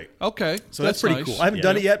together. together. Right. Okay. So that's pretty nice. cool. I haven't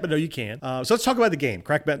done it yet, but no, you can. So let's talk about the game,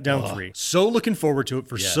 Crackdown 3. So looking forward to it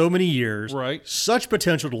for so many years. Right. Such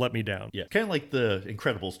potential to let me down. Yeah, kind of like the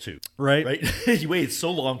Incredibles 2. Right. You waited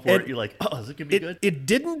so long for it, you're like, oh, is it going to be good? It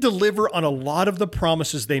didn't deliver on a lot of the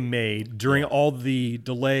promises they made during all the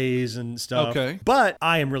delays and stuff. Okay. But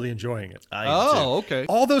I am really enjoying it. Okay.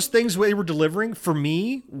 All those things they were delivering for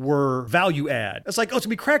me were value add. It's like, oh, it's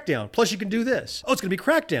going to be Crackdown. Plus you can do this. Oh, it's going to be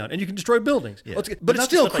Crackdown. And you can destroy buildings. Yeah. Oh, but But it's not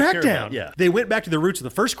the still stuff I care Crackdown. about. Yeah. They went back to the roots of the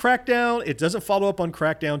first Crackdown. It doesn't follow up on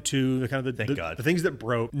Crackdown 2, the kind of Thank God. the things that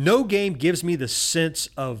broke. No game gives me the sense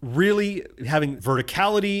of really having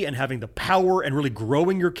verticality and having the power and really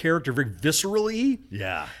growing your character very viscerally.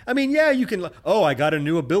 Yeah. I mean, yeah, you can, I got a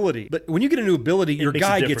new ability. But when you get a new ability, your makes a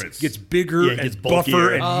guy difference. gets bigger Yeah, and gets buffer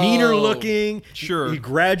bulkier. and meaner looking. Sure. He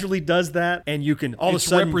gradually does that, and you can all of a It's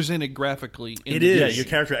sudden... represented graphically. In It the is. Yeah, game. your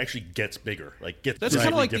character actually gets bigger. Like gets That's kind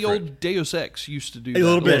of visibly like the different. old Deus Ex used to do. A that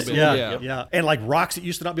little bit, yeah. yeah. And like rocks that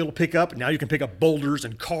used to not be able to pick up, now you can pick up boulders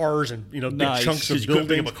and cars and big Nice. chunks Because of you couldn't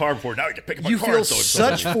pick up buildings. a car before, now you can pick up a You car. feel and so it's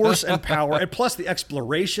such so force and power, and plus the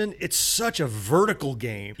exploration. It's such a vertical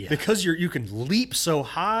game because you can leap so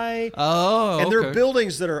high. Oh, and there are okay.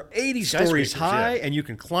 buildings that are 80 stories Skyscrapers, high, yeah. and you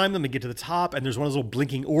can climb them and get to the top. And there's one of those little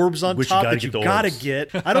blinking orbs on Which you top gotta that you get the gotta orbs. get.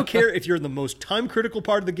 I don't care if you're in the most time critical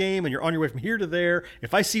part of the game and you're on your way from here to there.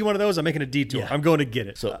 If I see one of those, I'm making a detour. Yeah. I'm going to get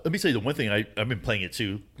it. So let me tell you the one thing I've been playing it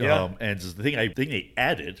too. Yeah. And the thing they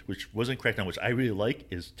added, which wasn't Crackdown, which I really like,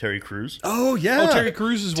 is Terry Crews. Oh yeah, Oh, Terry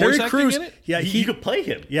Crews is Terry voice acting Crews, in it? Yeah, You could play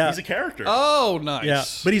him. Yeah. He's a character. Oh, nice. Yeah,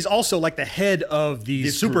 but he's also like the head of these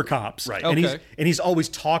This super group. cops, Right. And Okay. he's always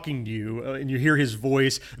talking to you, and you hear his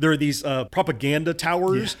voice. There are these propaganda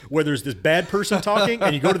towers where there's this bad person talking,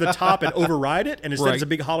 and you go to the top and override it, and instead Right. it's a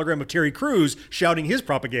big hologram of Terry Crews shouting his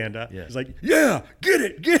propaganda. Yeah. He's like, "Yeah, get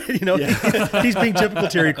it." He's being typical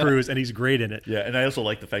Terry Crews, and he's great in it. Yeah, and I also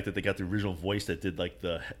like the fact that they got the original voice that did like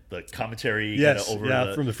the commentary. Yes, kinda over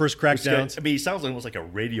yeah, from the first Crackdowns. I mean, he sounds almost like a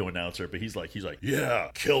radio announcer, but he's like, yeah,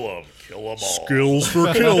 kill them all. Skills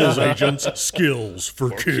for kills, agents. Skills for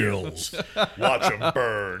kills. Watch them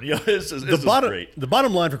burn. You know, this is great. The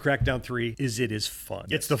bottom line for Crackdown 3 is it is fun.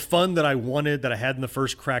 It's the fun that I wanted, that I had in the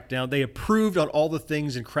first Crackdown. They improved on all the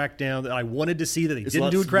things in Crackdown that I wanted to see that they It's a didn't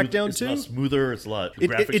lot do in smooth- Crackdown It's 2. a lot smoother. It's a lot. The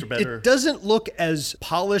graphics are better. It doesn't look as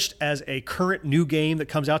polished as a current new game that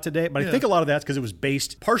comes out today, but I think a lot of that's because it was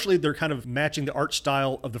based, partially they're kind of matching the art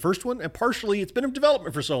style of the first one, and partially it's been in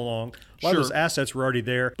development for so long. A lot of those assets were already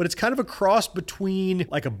there, but it's kind of a cross between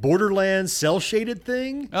like a Borderlands cel-shaded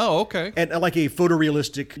thing Oh, okay. and like a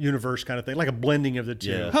photorealistic universe kind of thing, like a blending of the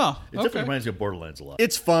two. Yeah. Huh, It definitely okay. reminds me of Borderlands a lot.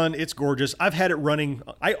 It's fun. It's gorgeous. I've had it running.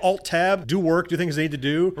 I alt-tab, do work, do things I need to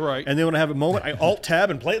do. Right. And then when I have a moment, I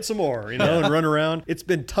alt-tab and play it some more, and run around. It's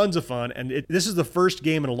been tons of fun. And this is the first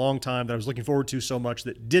game in a long time that I was looking forward to so much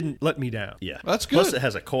that didn't let me down. Yeah, That's Plus, good. it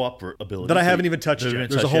has a co-op ability That I so haven't you- even touched haven't yet. even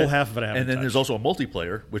There's a touched whole yet. half of it I haven't And then touched. there's also a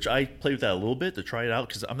multiplayer, which I played with that a little bit to try it out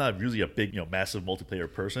because I'm not really a big, massive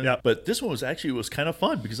multiplayer person. Yeah. But this one was kind of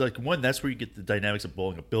fun because that's where you get the dynamics of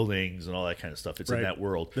blowing up buildings and all that kind of stuff. It's in Right. that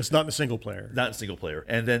world. It's not in the single player. Not in single player.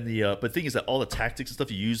 And then but the thing is that all the tactics and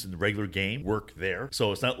stuff you use in the regular game work there.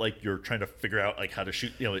 So it's not like you're trying to figure out like how to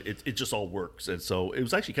shoot. It just all works. And so it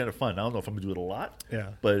was actually kind of fun. I don't know if I'm gonna do it a lot. Yeah.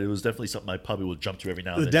 But it was definitely something I probably would jump to every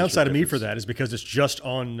now and The then. downside of me for that is because it's just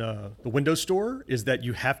on the Windows Store, is that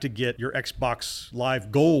you have to get your Xbox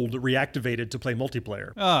Live Gold reactivated to play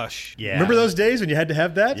multiplayer. Gosh. Yeah. Remember those days when you had to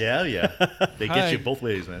have that? Yeah. They get Hi. you both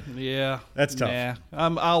ways, man. Yeah. That's tough.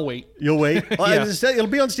 Nah. I'll wait. You'll wait. Well, Yeah. it'll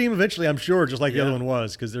be on Steam eventually, I'm sure, just like the other one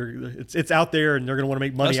was, because it's out there and they're going to want to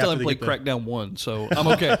make money I still after haven't they played get Crackdown 1, so I'm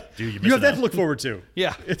okay. Dude, You have that to look forward to.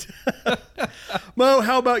 Yeah. Mo,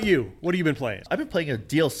 how about you? What have you been playing? I've been playing a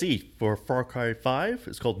DLC for Far Cry 5.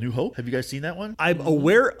 It's called New Hope. Have you guys seen that one? I'm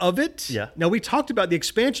aware of it. Yeah. Now, we talked about the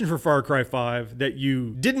expansion for Far Cry 5 that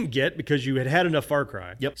you didn't get because you had enough Far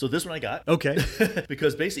Cry. Yep. So this one I got. Okay.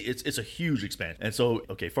 Because basically it's a huge expansion. And so,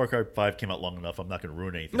 Far Cry 5 came out long enough. I'm not going to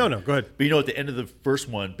ruin anything. No, go ahead. But at the end of the first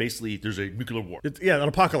one, basically there's a nuclear war. An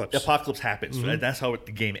apocalypse. The apocalypse happens. Mm-hmm. And that's how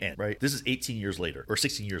the game ends, right? This is 18 years later or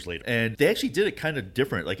 16 years later. And they actually did it kind of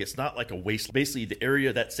different. Like it's not like a waste. Basically, the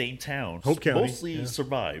area, that same town, Hope County, mostly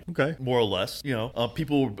survived. Okay. More or less.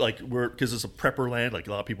 People were because it's a prepper land. Like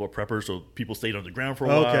a lot of people are preppers, so people stayed underground for a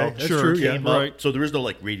while. Okay, that's true, yeah. Came up. Right. So there is no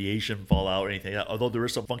like radiation fallout or anything. Although there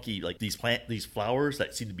is some funky like these flowers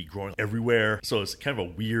that seem to be growing everywhere. So it's kind of a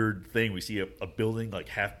weird thing. We see a building like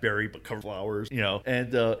half buried but covered with flowers.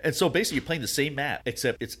 And so basically you're playing the same map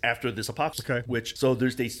except it's after this apocalypse.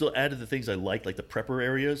 Okay. They still added the things I like the prepper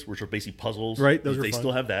areas, which are basically puzzles. Right, those are They fun.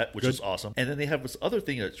 still have that, which Good. is awesome. And then they have this other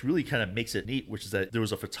thing that's really kind of makes it neat, which is that there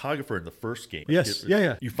was a photographer in the first game. Yes.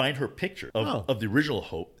 Yeah. You find her picture of the original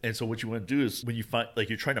Hope. And so what you want to do is when you find, like,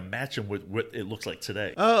 you're trying to match them with what it looks like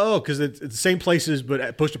today. Because it's the same places,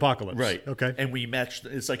 but post-apocalypse. Right. Okay. And when you match,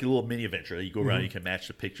 it's like a little mini adventure. You go around, you can match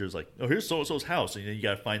the pictures, like, oh, here's so-and-so's house. And then you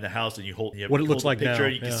got to find the house and you hold what it looks like picture, now.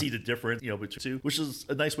 and you can see the difference, between the two, which is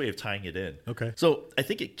a nice way of tying it in. Okay. So I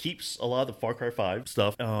think it keeps a lot of the Far Cry 5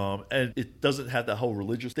 stuff, and it doesn't have that whole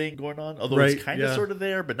religious thing going on, although it's kind of sort of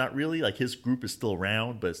there, but not really. Like, his group is still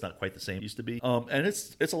around, but it's not quite the same it used to be. And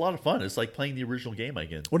it's a lot of fun. It's like playing the original game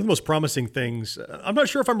again. One of the most promising things, I'm not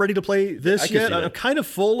sure if I'm ready to play this yet. I'm kind of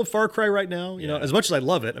full of Far Cry right now. You know, as much as I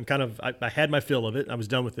love it, I had my fill of it. I was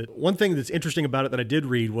done with it. One thing that's interesting about it that I did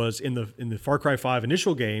read was in the Far Cry 5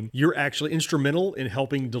 initial game, you're actually instrumental in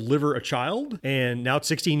helping deliver a child. And now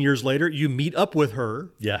 16 years later, you meet up with her.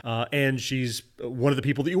 Yeah. And she's one of the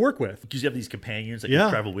people that you work with. Because you have these companions that can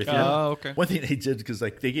travel with you. Oh, okay. One thing they did, because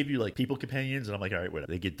they gave you people companions, and I'm like, all right,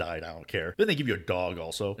 whatever. They get died, I don't care. Then they give you a dog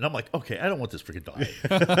also. And I'm like, okay, I don't want this freaking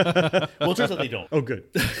dog. Well, it turns out they don't. Oh, good.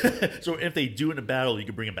 So if they do in a battle, you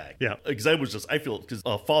can bring him back. Yeah. Because I feel, because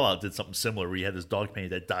Fallout did something similar where you had this dog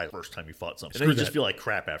companion that died the first time you fought something. And then you just feel like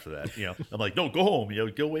crap after that. I'm like, no, go home.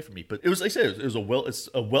 Go away from me. But it was, like I said, it's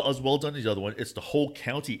as well done as the other one. It's the whole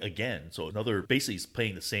county again. So basically it's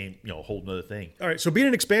playing the same, whole nother thing. All right. So being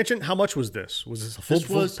an expansion, how much was this? Was this a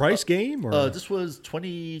full price game? Or? This was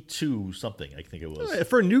 22 something, I think it was.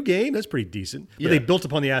 For a new game, that's pretty decent. But they built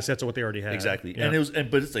upon the assets of what they already had. Exactly. Yeah.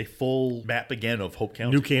 But it's a full map again of Hope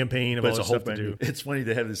County. New campaign of all this stuff to do. It's funny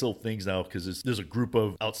they have these little things now because there's a group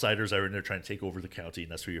of outsiders that are in there trying to take over the county,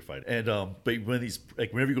 and that's who you're fighting. And but whenever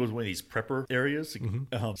you go to one of these prepper areas,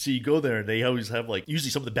 so you go there and they always have usually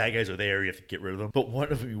some of the bad guys are there, you have to get rid of them. But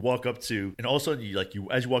one of them you walk up to, and all of a sudden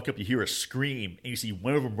as you walk up, you hear a scream, and you see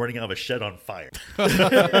one of them running out of a shed on fire. And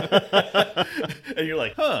you're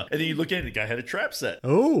like, huh? And then you look in, and the guy had a trap set.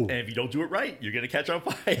 Oh. And if you don't do it right, you're gonna catch on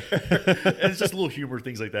fire. And it's just little humor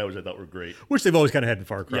things like that, which I thought were great. Which they've always kind of had in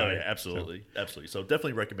Far Cry. Yeah, absolutely. Absolutely. So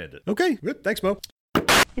definitely recommend it. Okay, good. Thanks, Mo.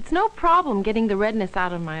 It's no problem getting the redness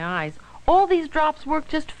out of my eyes. All these drops work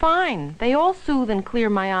just fine. They all soothe and clear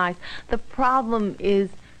my eyes. The problem is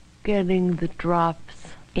getting the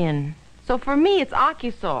drops in. So for me, it's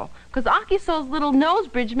Ocusol, because Ocusol's little nose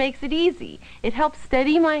bridge makes it easy. It helps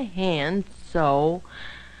steady my hand, so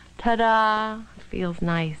ta-da, feels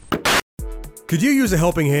nice. Could you use a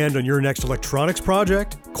helping hand on your next electronics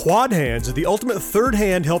project? Quad Hands is the ultimate third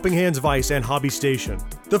hand helping hands vise and hobby station.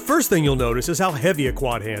 The first thing you'll notice is how heavy a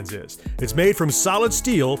Quad Hands is. It's made from solid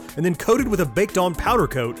steel and then coated with a baked-on powder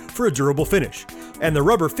coat for a durable finish. And the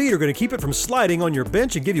rubber feet are going to keep it from sliding on your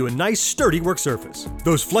bench and give you a nice, sturdy work surface.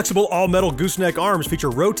 Those flexible all-metal gooseneck arms feature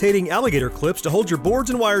rotating alligator clips to hold your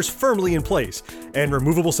boards and wires firmly in place. And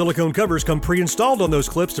removable silicone covers come pre-installed on those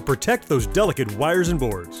clips to protect those delicate wires and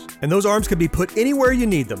boards. And those arms can be put anywhere you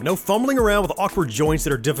need them. No fumbling around with awkward joints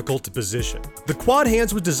that are difficult to position. The Quad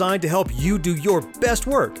Hands was designed to help you do your best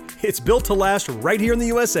work. It's built to last right here in the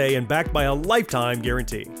USA and backed by a lifetime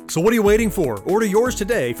guarantee. So what are you waiting for? Order yours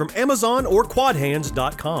today from Amazon or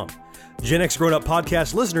quadhands.com. Gen X Grown Up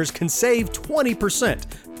Podcast listeners can save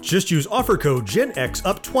 20%. Just use offer code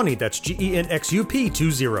GenXUp20, that's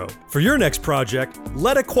GENXUP20. For your next project,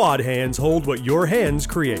 let a Quad Hands hold what your hands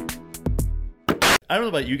create. I don't know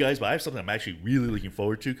about you guys, but I have something I'm actually really looking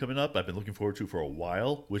forward to coming up. I've been looking forward to for a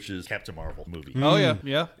while, which is Captain Marvel movie. Oh, yeah.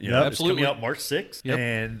 Absolutely. It's coming out March 6th. Yep.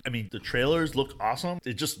 And, the trailers look awesome.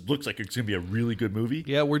 It just looks like it's going to be a really good movie.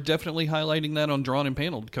 Yeah, we're definitely highlighting that on Drawn and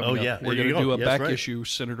Paneled coming up. Oh, yeah. We're going to do a back issue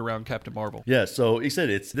centered around Captain Marvel. Yeah, so he said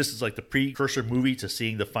this is like the precursor movie to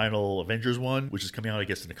seeing the final Avengers one, which is coming out, I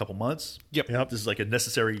guess, in a couple months. Yep. This is like a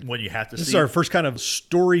necessary one you have to see. This is our first kind of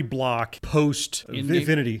story block post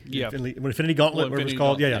Infinity. Yeah. Infinity Gauntlet, whatever it's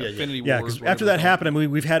called. Yeah. Infinity Yeah, because after that happened,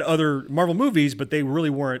 we've had other Marvel movies, but they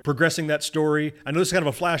really weren't progressing that story. I know this is kind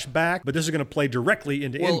of a flashback, but this is going to play directly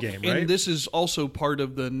into Endgame, right? And this is also part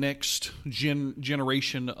of the next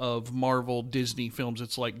generation of Marvel Disney films.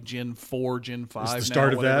 It's like Gen 4, Gen 5. It's the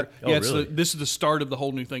start of that? Yeah, really? This is the start of the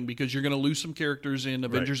whole new thing because you're going to lose some characters in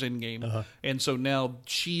Avengers Endgame. And so now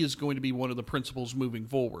she is going to be one of the principals moving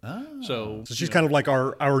forward. So she's kind of like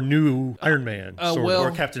our new Iron Man.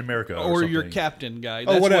 or Captain America. Or your Captain captain guy.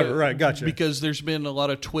 Oh, whatever. Right, gotcha. Because there's been a lot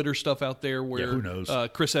of Twitter stuff out there where who knows?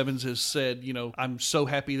 Chris Evans has said, I'm so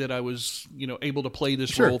happy that I was, able to play this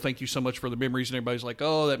Sure. role. Thank you so much for the memories. And everybody's like,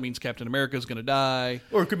 oh, that means Captain America's going to die.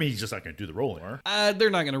 Or it could mean he's just not going to do the role anymore. They're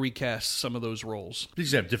not going to recast some of those roles. They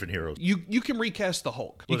just have different heroes. You can recast the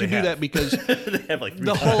Hulk. Well, you can they do have. that because They have like 3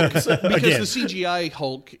 the Hulk, times. because Again. the CGI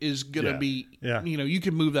Hulk is going to be, Yeah. you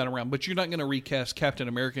can move that around, but you're not going to recast Captain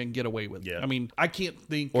America and get away with it. Yeah. I mean, I can't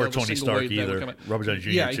think Or of Tony a single Stark way that would either. come out. Robert Downey Jr.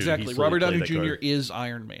 Yeah, too. exactly. He's Robert totally Downey played Jr. that card. is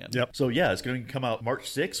Iron Man. Yep. So yeah, it's going to come out March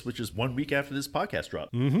 6th, which is 1 week after this podcast drop.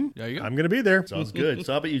 There you go. I'm going to be there. Sounds good.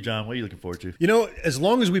 So how about you, John? What are you looking forward to? As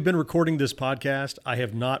long as we've been recording this podcast, I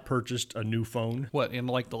have not purchased a new phone. What, in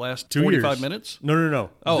like the last 2 45 years. minutes? No.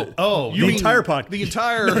 Oh, The entire podcast. The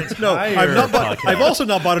entire... No, I've also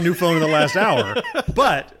not bought a new phone in the last hour,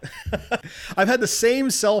 but I've had the same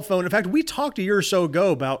cell phone. In fact, we talked a year or so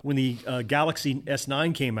ago about when the Galaxy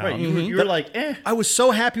S9 came out. Right, you were like, I was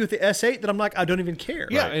so happy with the S8 that I'm like, I don't even care.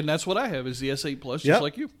 Yeah, and that's what I have is the S8 Plus, just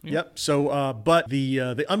like you. Yeah. Yep. So, but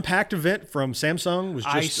the Unpacked event from Samsung was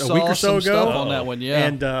I just a saw week or so some ago. stuff on that one, yeah.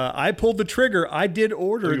 And I pulled the trigger. I did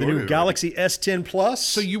order the new Galaxy S10 Plus.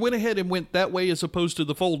 So you went ahead and went that way as opposed to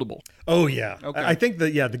the foldable. Oh yeah. Okay. I think the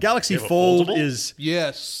Galaxy You have a Fold foldable? is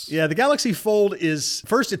Yes. yeah, the Galaxy Fold is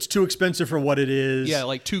first it's too expensive for what it is. Yeah,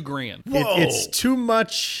 like $2,000. It's too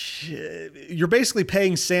much. You're basically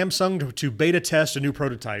paying Samsung to beta test a new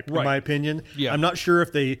prototype, in Right. my opinion. Yeah. I'm not sure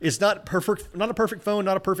if it's not perfect, not a perfect phone,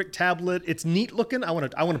 not a perfect tablet. It's neat looking. I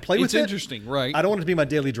want to play with It's it. interesting, right. I don't want it to be my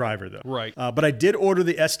daily driver though. Right. But I did order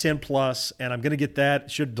the S10 Plus, and I'm going to get that.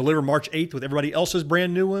 It should deliver March 8th with everybody else's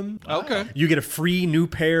brand new one. Okay. You get a free new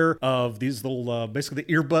pair of these little, basically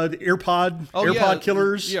the AirPod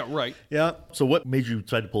killers. Yeah, right. Yeah. so what made you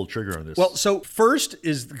decide to pull the trigger on this? Well, so first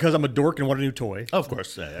is because I'm a dork and want a new toy. of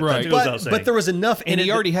course. Yeah, Right. that goes without saying. But there was enough in And it.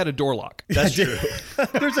 he already had a door lock. That's true.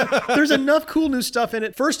 there's enough cool new stuff in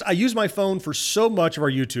it. First, I use my phone for so much of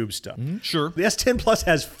our YouTube stuff. Sure. The S10 Plus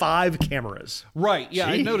has 5 cameras. Right. Yeah,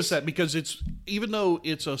 I Jeez. noticed that because even though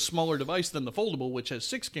it's a smaller device than the foldable, which has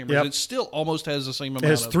 6 cameras, Yep. it still almost has the same amount It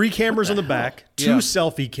has of 3 cameras on the back, 2 Yeah.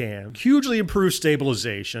 selfie cams, hugely improved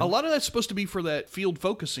stabilization. A lot of that's supposed to be for that field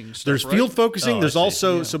focusing stuff. There's right? field focusing. Oh, There's I see.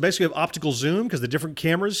 also, so basically you have optical zoom because the different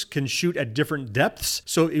cameras can shoot at different depths.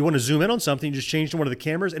 So you want to zoom in on something, you just change to one of the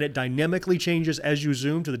cameras and it dynamically changes as you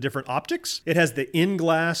zoom to the different optics. It has the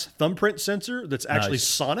in-glass thumbprint sensor that's actually Nice.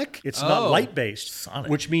 sonic. It's Oh. not light-based, Sonic.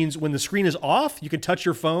 which means when the screen is off, you can touch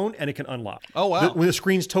your phone and it can unlock. Oh, wow. When the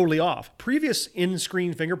screen's totally off. Previous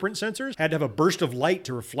in-screen fingerprint sensors had to have a burst of light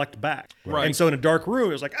to reflect back. Right. And so in a dark room,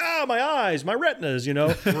 it was like, my eyes, my retinas,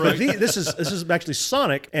 But this is actually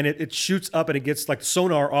sonic, and it shoots up and it gets like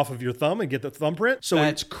sonar off of your thumb and get the thumbprint. So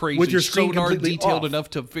That's crazy. With your screen Sonar completely detailed off. enough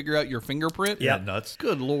to figure out your fingerprint? Yeah. Nuts.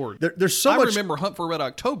 Good Lord. There's so I much. remember Hunt for Red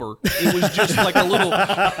October. It was just like a little,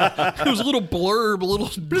 it was a little blurb, a little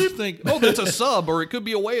thing. Oh, that's a sub, or it could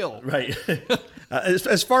be a whale. Right.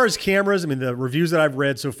 As far as cameras, I mean, the reviews that I've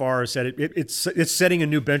read so far said it's setting a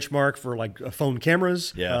new benchmark for like phone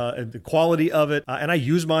cameras. Yeah. And the quality of it. And I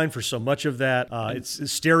use mine for so much of that.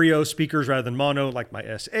 It's stereo speakers rather than mono, like my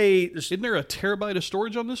S8. Isn't there a terabyte of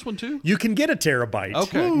storage on this one too? You can get a terabyte.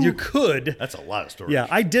 Okay. You could. That's a lot of storage. Yeah,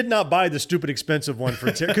 I did not buy the stupid expensive one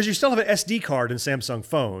for because you still have an SD card in Samsung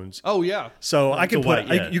phones. Oh yeah. So I can So what,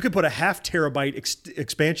 yeah. you could put a half terabyte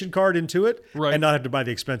expansion card into it, Right. and not have to buy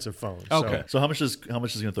the expensive phone. Okay. So how much is going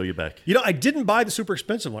to throw you back? I didn't buy the super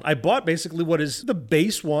expensive one. I bought basically what is the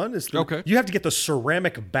base one. Okay. You have to get the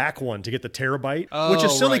ceramic back one to get the terabyte, which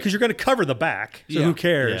is Oh, silly right. because you're going to cover the back. So Yeah. who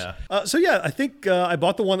cares? Yeah. I think I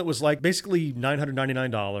bought the one that was like basically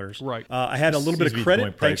 $999. Right. I had a little bit Seems of to be credit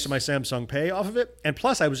going thanks price. to my Samsung Pay off of it, and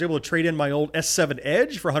plus I was able to trade in my old S7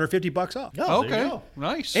 Edge for $150 off. Oh, there you Okay. go.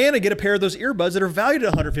 Nice. And I get a pair of those earbuds that are valued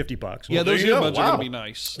at $150. Yeah, those there you go. earbuds are Wow. going to be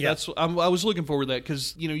nice. Yeah. I was looking forward to that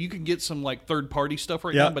because you can get some like third party stuff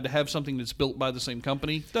right Yeah. now, but to have something that's built by the same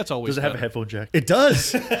company, that's always Does it have a better. headphone jack? It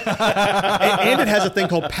does. and it has a thing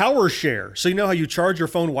called Power Share. So you know how you charge your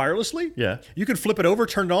phone wirelessly? Yeah. You can flip it over,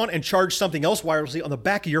 turn it on, and charge something else wirelessly on the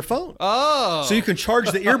back of your phone. Oh, So you can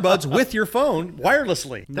charge the earbuds with your phone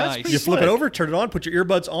wirelessly. Nice. You pretty flip it slick. over, turn it on, put your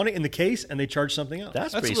earbuds on it in the case, and they charge something else.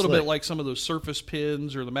 That's that's a pretty little slick. bit like some of those Surface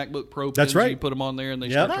pins or the MacBook Pro pins. That's where right. You put them on there and they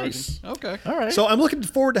Yeah. start Nice. charging. Okay. All right. So I'm looking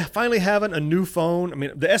forward to finally having a new phone. I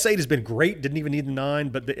mean, the S8 has been great. didn't even need the 9,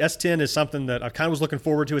 but the S10 is something that I kind of was looking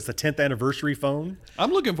forward to. It's the 10th anniversary phone.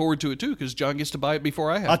 I'm looking forward to it too because John gets to buy it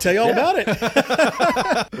before I have. I'll tell you all about it.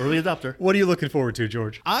 Early adopter. What are you looking forward to,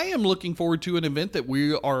 George? I am looking forward to an event that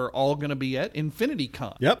we are all going to be at,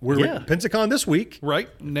 InfinityCon. Yep, we're at Pensacon this week. Right,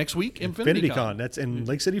 next week, InfinityCon. That's in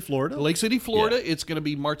Lake City, Florida. Lake City, Florida. It's going to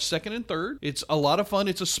be March 2nd and 3rd. It's a lot of fun.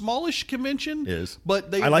 It's a smallish convention. It is.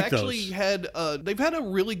 But they've like actually had they've had a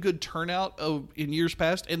really good turnout in years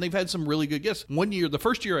past, and they've had some really good guests. One year, the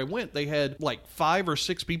first year I went, they had like 5 or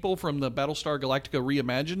 6 people from the Battlestar Galactica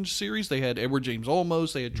Reimagined series. They had Edward James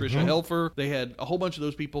Olmos, they had Trisha Helfer, they had a whole bunch of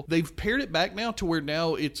those people. They've pared it back now to where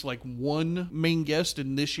now it's like one main guest,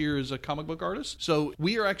 and this year is a comic book artist. So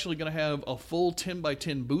we are actually going to have a full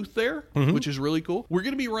 10x10 booth there, which is really cool. We're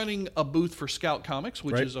going to be running a booth for Scout Comics,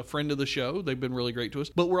 which is a friend of the show. They've been really great to us.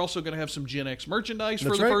 But we're also going to have some Gen X merchandise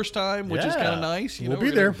for the first time, which is kind of nice. We'll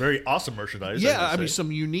be there. Very awesome merchandise. Yeah, I mean,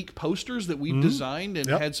 some unique posters that we've designed and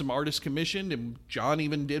had some artists commissioned, and John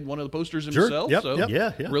even did one of the posters himself. Yep. So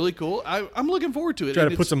Yeah. really cool. I'm looking forward to it. Try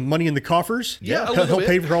to put some money in the coffers. Yeah, a little help bit.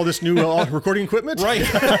 pay for all this new recording equipment. Right.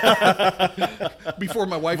 Before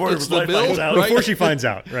my wife gets the bill. Right? Before she finds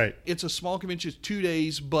out. Right. It's a small convention. It's 2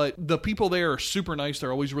 days, but the people there are super nice.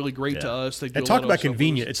 They're always really great to us. They do And a talk lot of about stuff with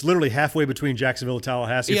convenient. us. It's literally halfway between Jacksonville and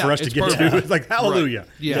Tallahassee Yeah, for us to it's get perfect. to. It's like, hallelujah. Right.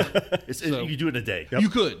 Yeah. You do it in a day. You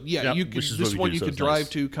could, yeah. You could. Which is This what we one do, you so could it's drive nice.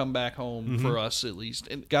 to, come back home for us at least.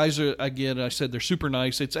 And guys are, again, I said they're super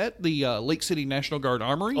nice. It's at the Lake City National Guard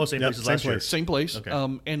Armory. Oh, same place as last year. Same place.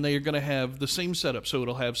 Okay. And they are going to have the same setup. So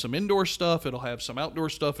it'll have some indoor stuff. It'll have some outdoor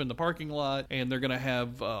stuff in the parking lot. And they're going to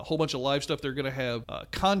have a whole bunch of live stuff. They're going to have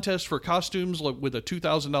contests for costumes with a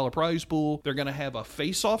 $2,000 prize pool. They're going to have a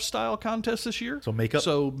face-off style contest this year. So makeup?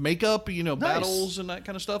 So makeup, battles and that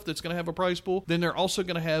kind of stuff that's going to have a prize pool. Then they're also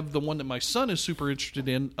going to have the one that my son is super interested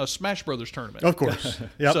in, a Smash Brothers tournament. Of course.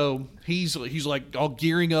 Yep. So he's like all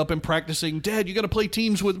gearing up and practicing. Dad, you got to play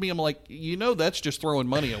teams with me. I'm like, that's just throwing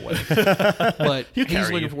money away. But he's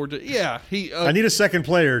looking forward to. Yeah, I need a second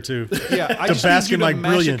player to. Yeah, I to just bask need you in to my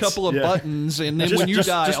mash brilliance. a couple of buttons, and then Just when you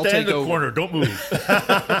die, just I'll stand take in the over. corner. Don't move.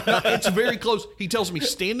 It's very close. He tells me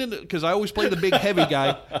stand in because I always play the big heavy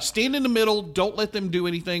guy. Stand in the middle. Don't let them do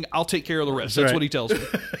anything. I'll take care of the rest. That's right. what he tells me.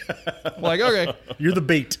 I'm like, okay. You're the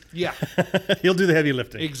bait. Yeah. He'll do the heavy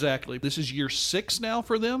lifting. Exactly. This is year 6 now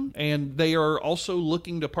for them, and they are also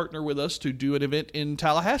looking to partner with us to do an event in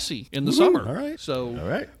Tallahassee in the summer. All right. So All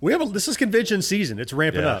right. This is convention season. It's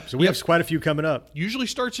ramping up. So we have quite a few coming up. usually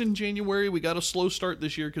starts in January. We got a slow start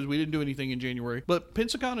this year because we didn't do anything in January. But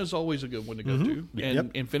Pensacon is always a good one to go to,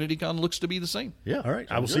 and InfinityCon looks to be the same. Yeah. All right.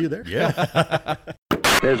 I will see you there. Yeah.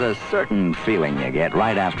 There's a certain feeling you get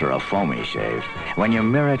right after a foamy shave when your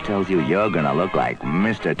mirror tells you you're gonna look like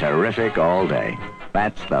Mr. Terrific all day.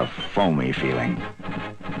 That's the foamy feeling.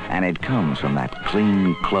 And it comes from that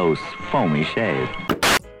clean, close, foamy shave.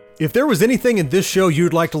 If there was anything in this show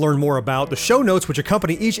you'd like to learn more about, the show notes which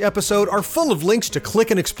accompany each episode are full of links to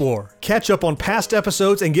click and explore. Catch up on past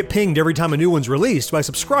episodes and get pinged every time a new one's released by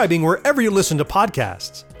subscribing wherever you listen to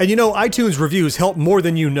podcasts. And iTunes reviews help more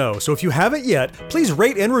than you know, so if you haven't yet, please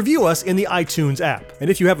rate and review us in the iTunes app.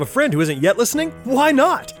 And if you have a friend who isn't yet listening, why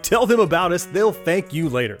not? Tell them about us, they'll thank you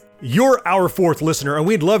later. You're our 4th listener, and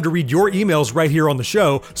we'd love to read your emails right here on the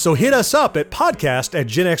show, so hit us up at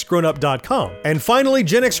podcast@genxgrownup.com. And finally,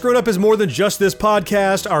 Gen X Grown Up is more than just this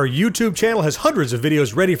podcast. Our YouTube channel has hundreds of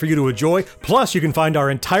videos ready for you to enjoy, plus you can find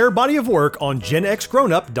our entire body of work on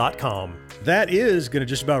genxgrownup.com. That is going to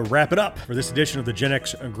just about wrap it up for this edition of the Gen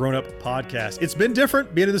X Grown Up podcast. It's been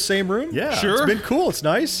different being in the same room. Yeah. Sure. It's been cool. It's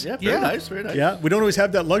nice. Yeah. Very nice. Very nice. Yeah, we don't always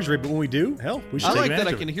have that luxury, but when we do, hell, we should I take like that I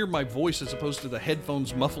advantage of can it. hear my voice as opposed to the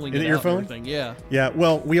headphones muffling In it the out earphone? and everything. Yeah. Yeah,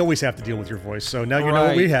 well, we always have to deal with your voice, so now you know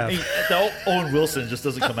what we have. Hey, the Owen Wilson just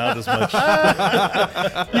doesn't come out as much.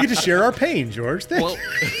 You get to share our pain, George. Thank Well,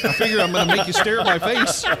 I figure I'm going to make you stare at my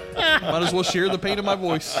face. Might as well share the pain of my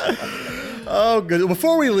voice. Oh, good.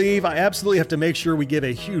 Before we leave, I absolutely have to make sure we give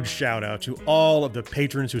a huge shout out to all of the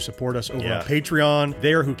patrons who support us over on Patreon.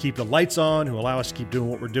 They're who keep the lights on, who allow us to keep doing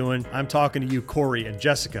what we're doing. I'm talking to you, Corey and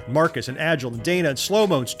Jessica, Marcus and Agile and Dana and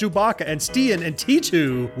Slow-Mo and Stubaka and Stian and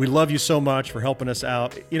T2. We love you so much for helping us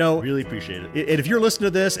out. Really appreciate it. And if you're listening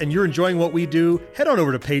to this and you're enjoying what we do, head on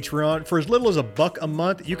over to Patreon. For as little as $1 a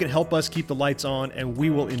month, you can help us keep the lights on, and we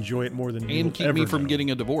will enjoy it more than you And will keep ever me from know.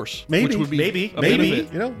 getting a divorce. Maybe. Which would be Maybe. a Maybe.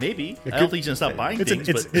 benefit. Maybe. It I don't could- think means you're not buying things.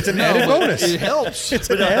 It's an added bonus. It helps. It's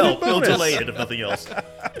an added bonus. It'll delay it if nothing else.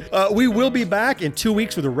 We will be back in 2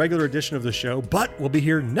 weeks with a regular edition of the show, but we'll be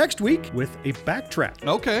here next week with a backtrack.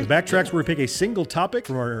 Okay. The backtrack's where we pick a single topic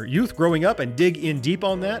from our youth growing up and dig in deep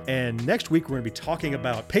on that. And next week, we're going to be talking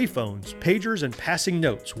about payphones, pagers, and passing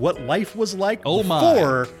notes. What life was like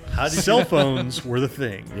before cell phones were the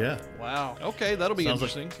thing. Yeah. Wow. Okay, that'll be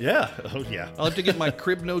interesting. Yeah. Oh, yeah. I'll have to get my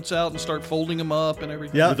crib notes out and start folding them up and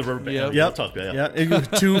everything. Yeah. With the rubber band. Yep. We'll talk about it. Yeah.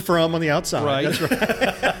 To, from on the outside. Right. That's right.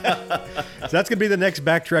 So that's going to be the next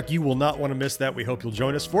backtrack. You will not want to miss that. We hope you'll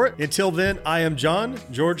join us for it. Until then, I am John.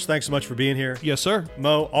 George, thanks so much for being here. Yes, sir.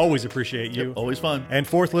 Mo, always appreciate you. Yep, always fun. And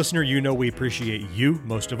fourth listener, you know we appreciate you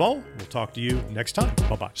most of all. We'll talk to you next time.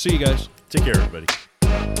 Bye-bye. See you guys. Take care, everybody.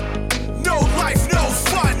 No life, no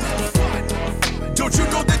fun. Don't you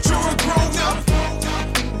know that you're a grown up?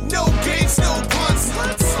 No games, no puns.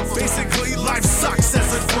 Basically, life sucks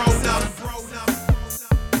as a grown up.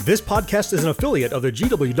 This podcast is an affiliate of the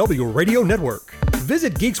GWW Radio Network.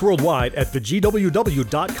 Visit Geeks Worldwide at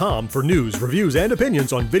thegww.com for news, reviews, and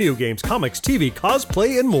opinions on video games, comics, TV,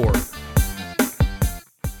 cosplay, and more.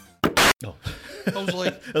 Oh. I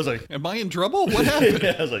was like, am I in trouble? What happened?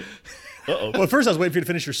 Yeah, I was like, uh-oh. Well, at first I was waiting for you to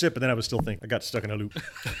finish your sip, but then I was still thinking. I got stuck in a loop.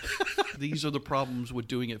 These are the problems with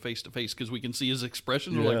doing it face to face because we can see his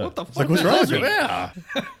expression. We're like, what the fuck? Like, what's wrong with you? Yeah.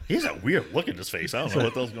 He has that weird look in his face. I don't know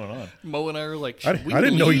what the hell's going on. Mo and I are like, I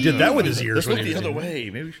didn't know he did that with his ears. Let's look the other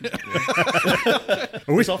way. Maybe we should.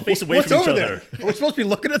 Let's all face away What's from each over other. there? Are we supposed to be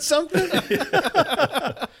looking at something?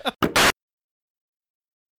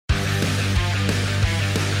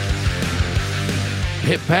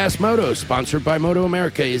 Pit Pass Moto, sponsored by Moto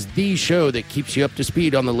America, is the show that keeps you up to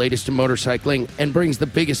speed on the latest in motorcycling and brings the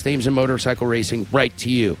biggest names in motorcycle racing right to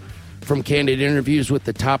you. From candid interviews with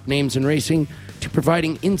the top names in racing to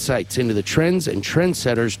providing insights into the trends and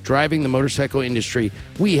trendsetters driving the motorcycle industry,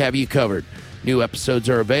 we have you covered. New episodes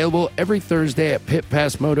are available every Thursday at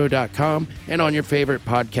pitpassmoto.com and on your favorite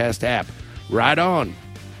podcast app. Ride on!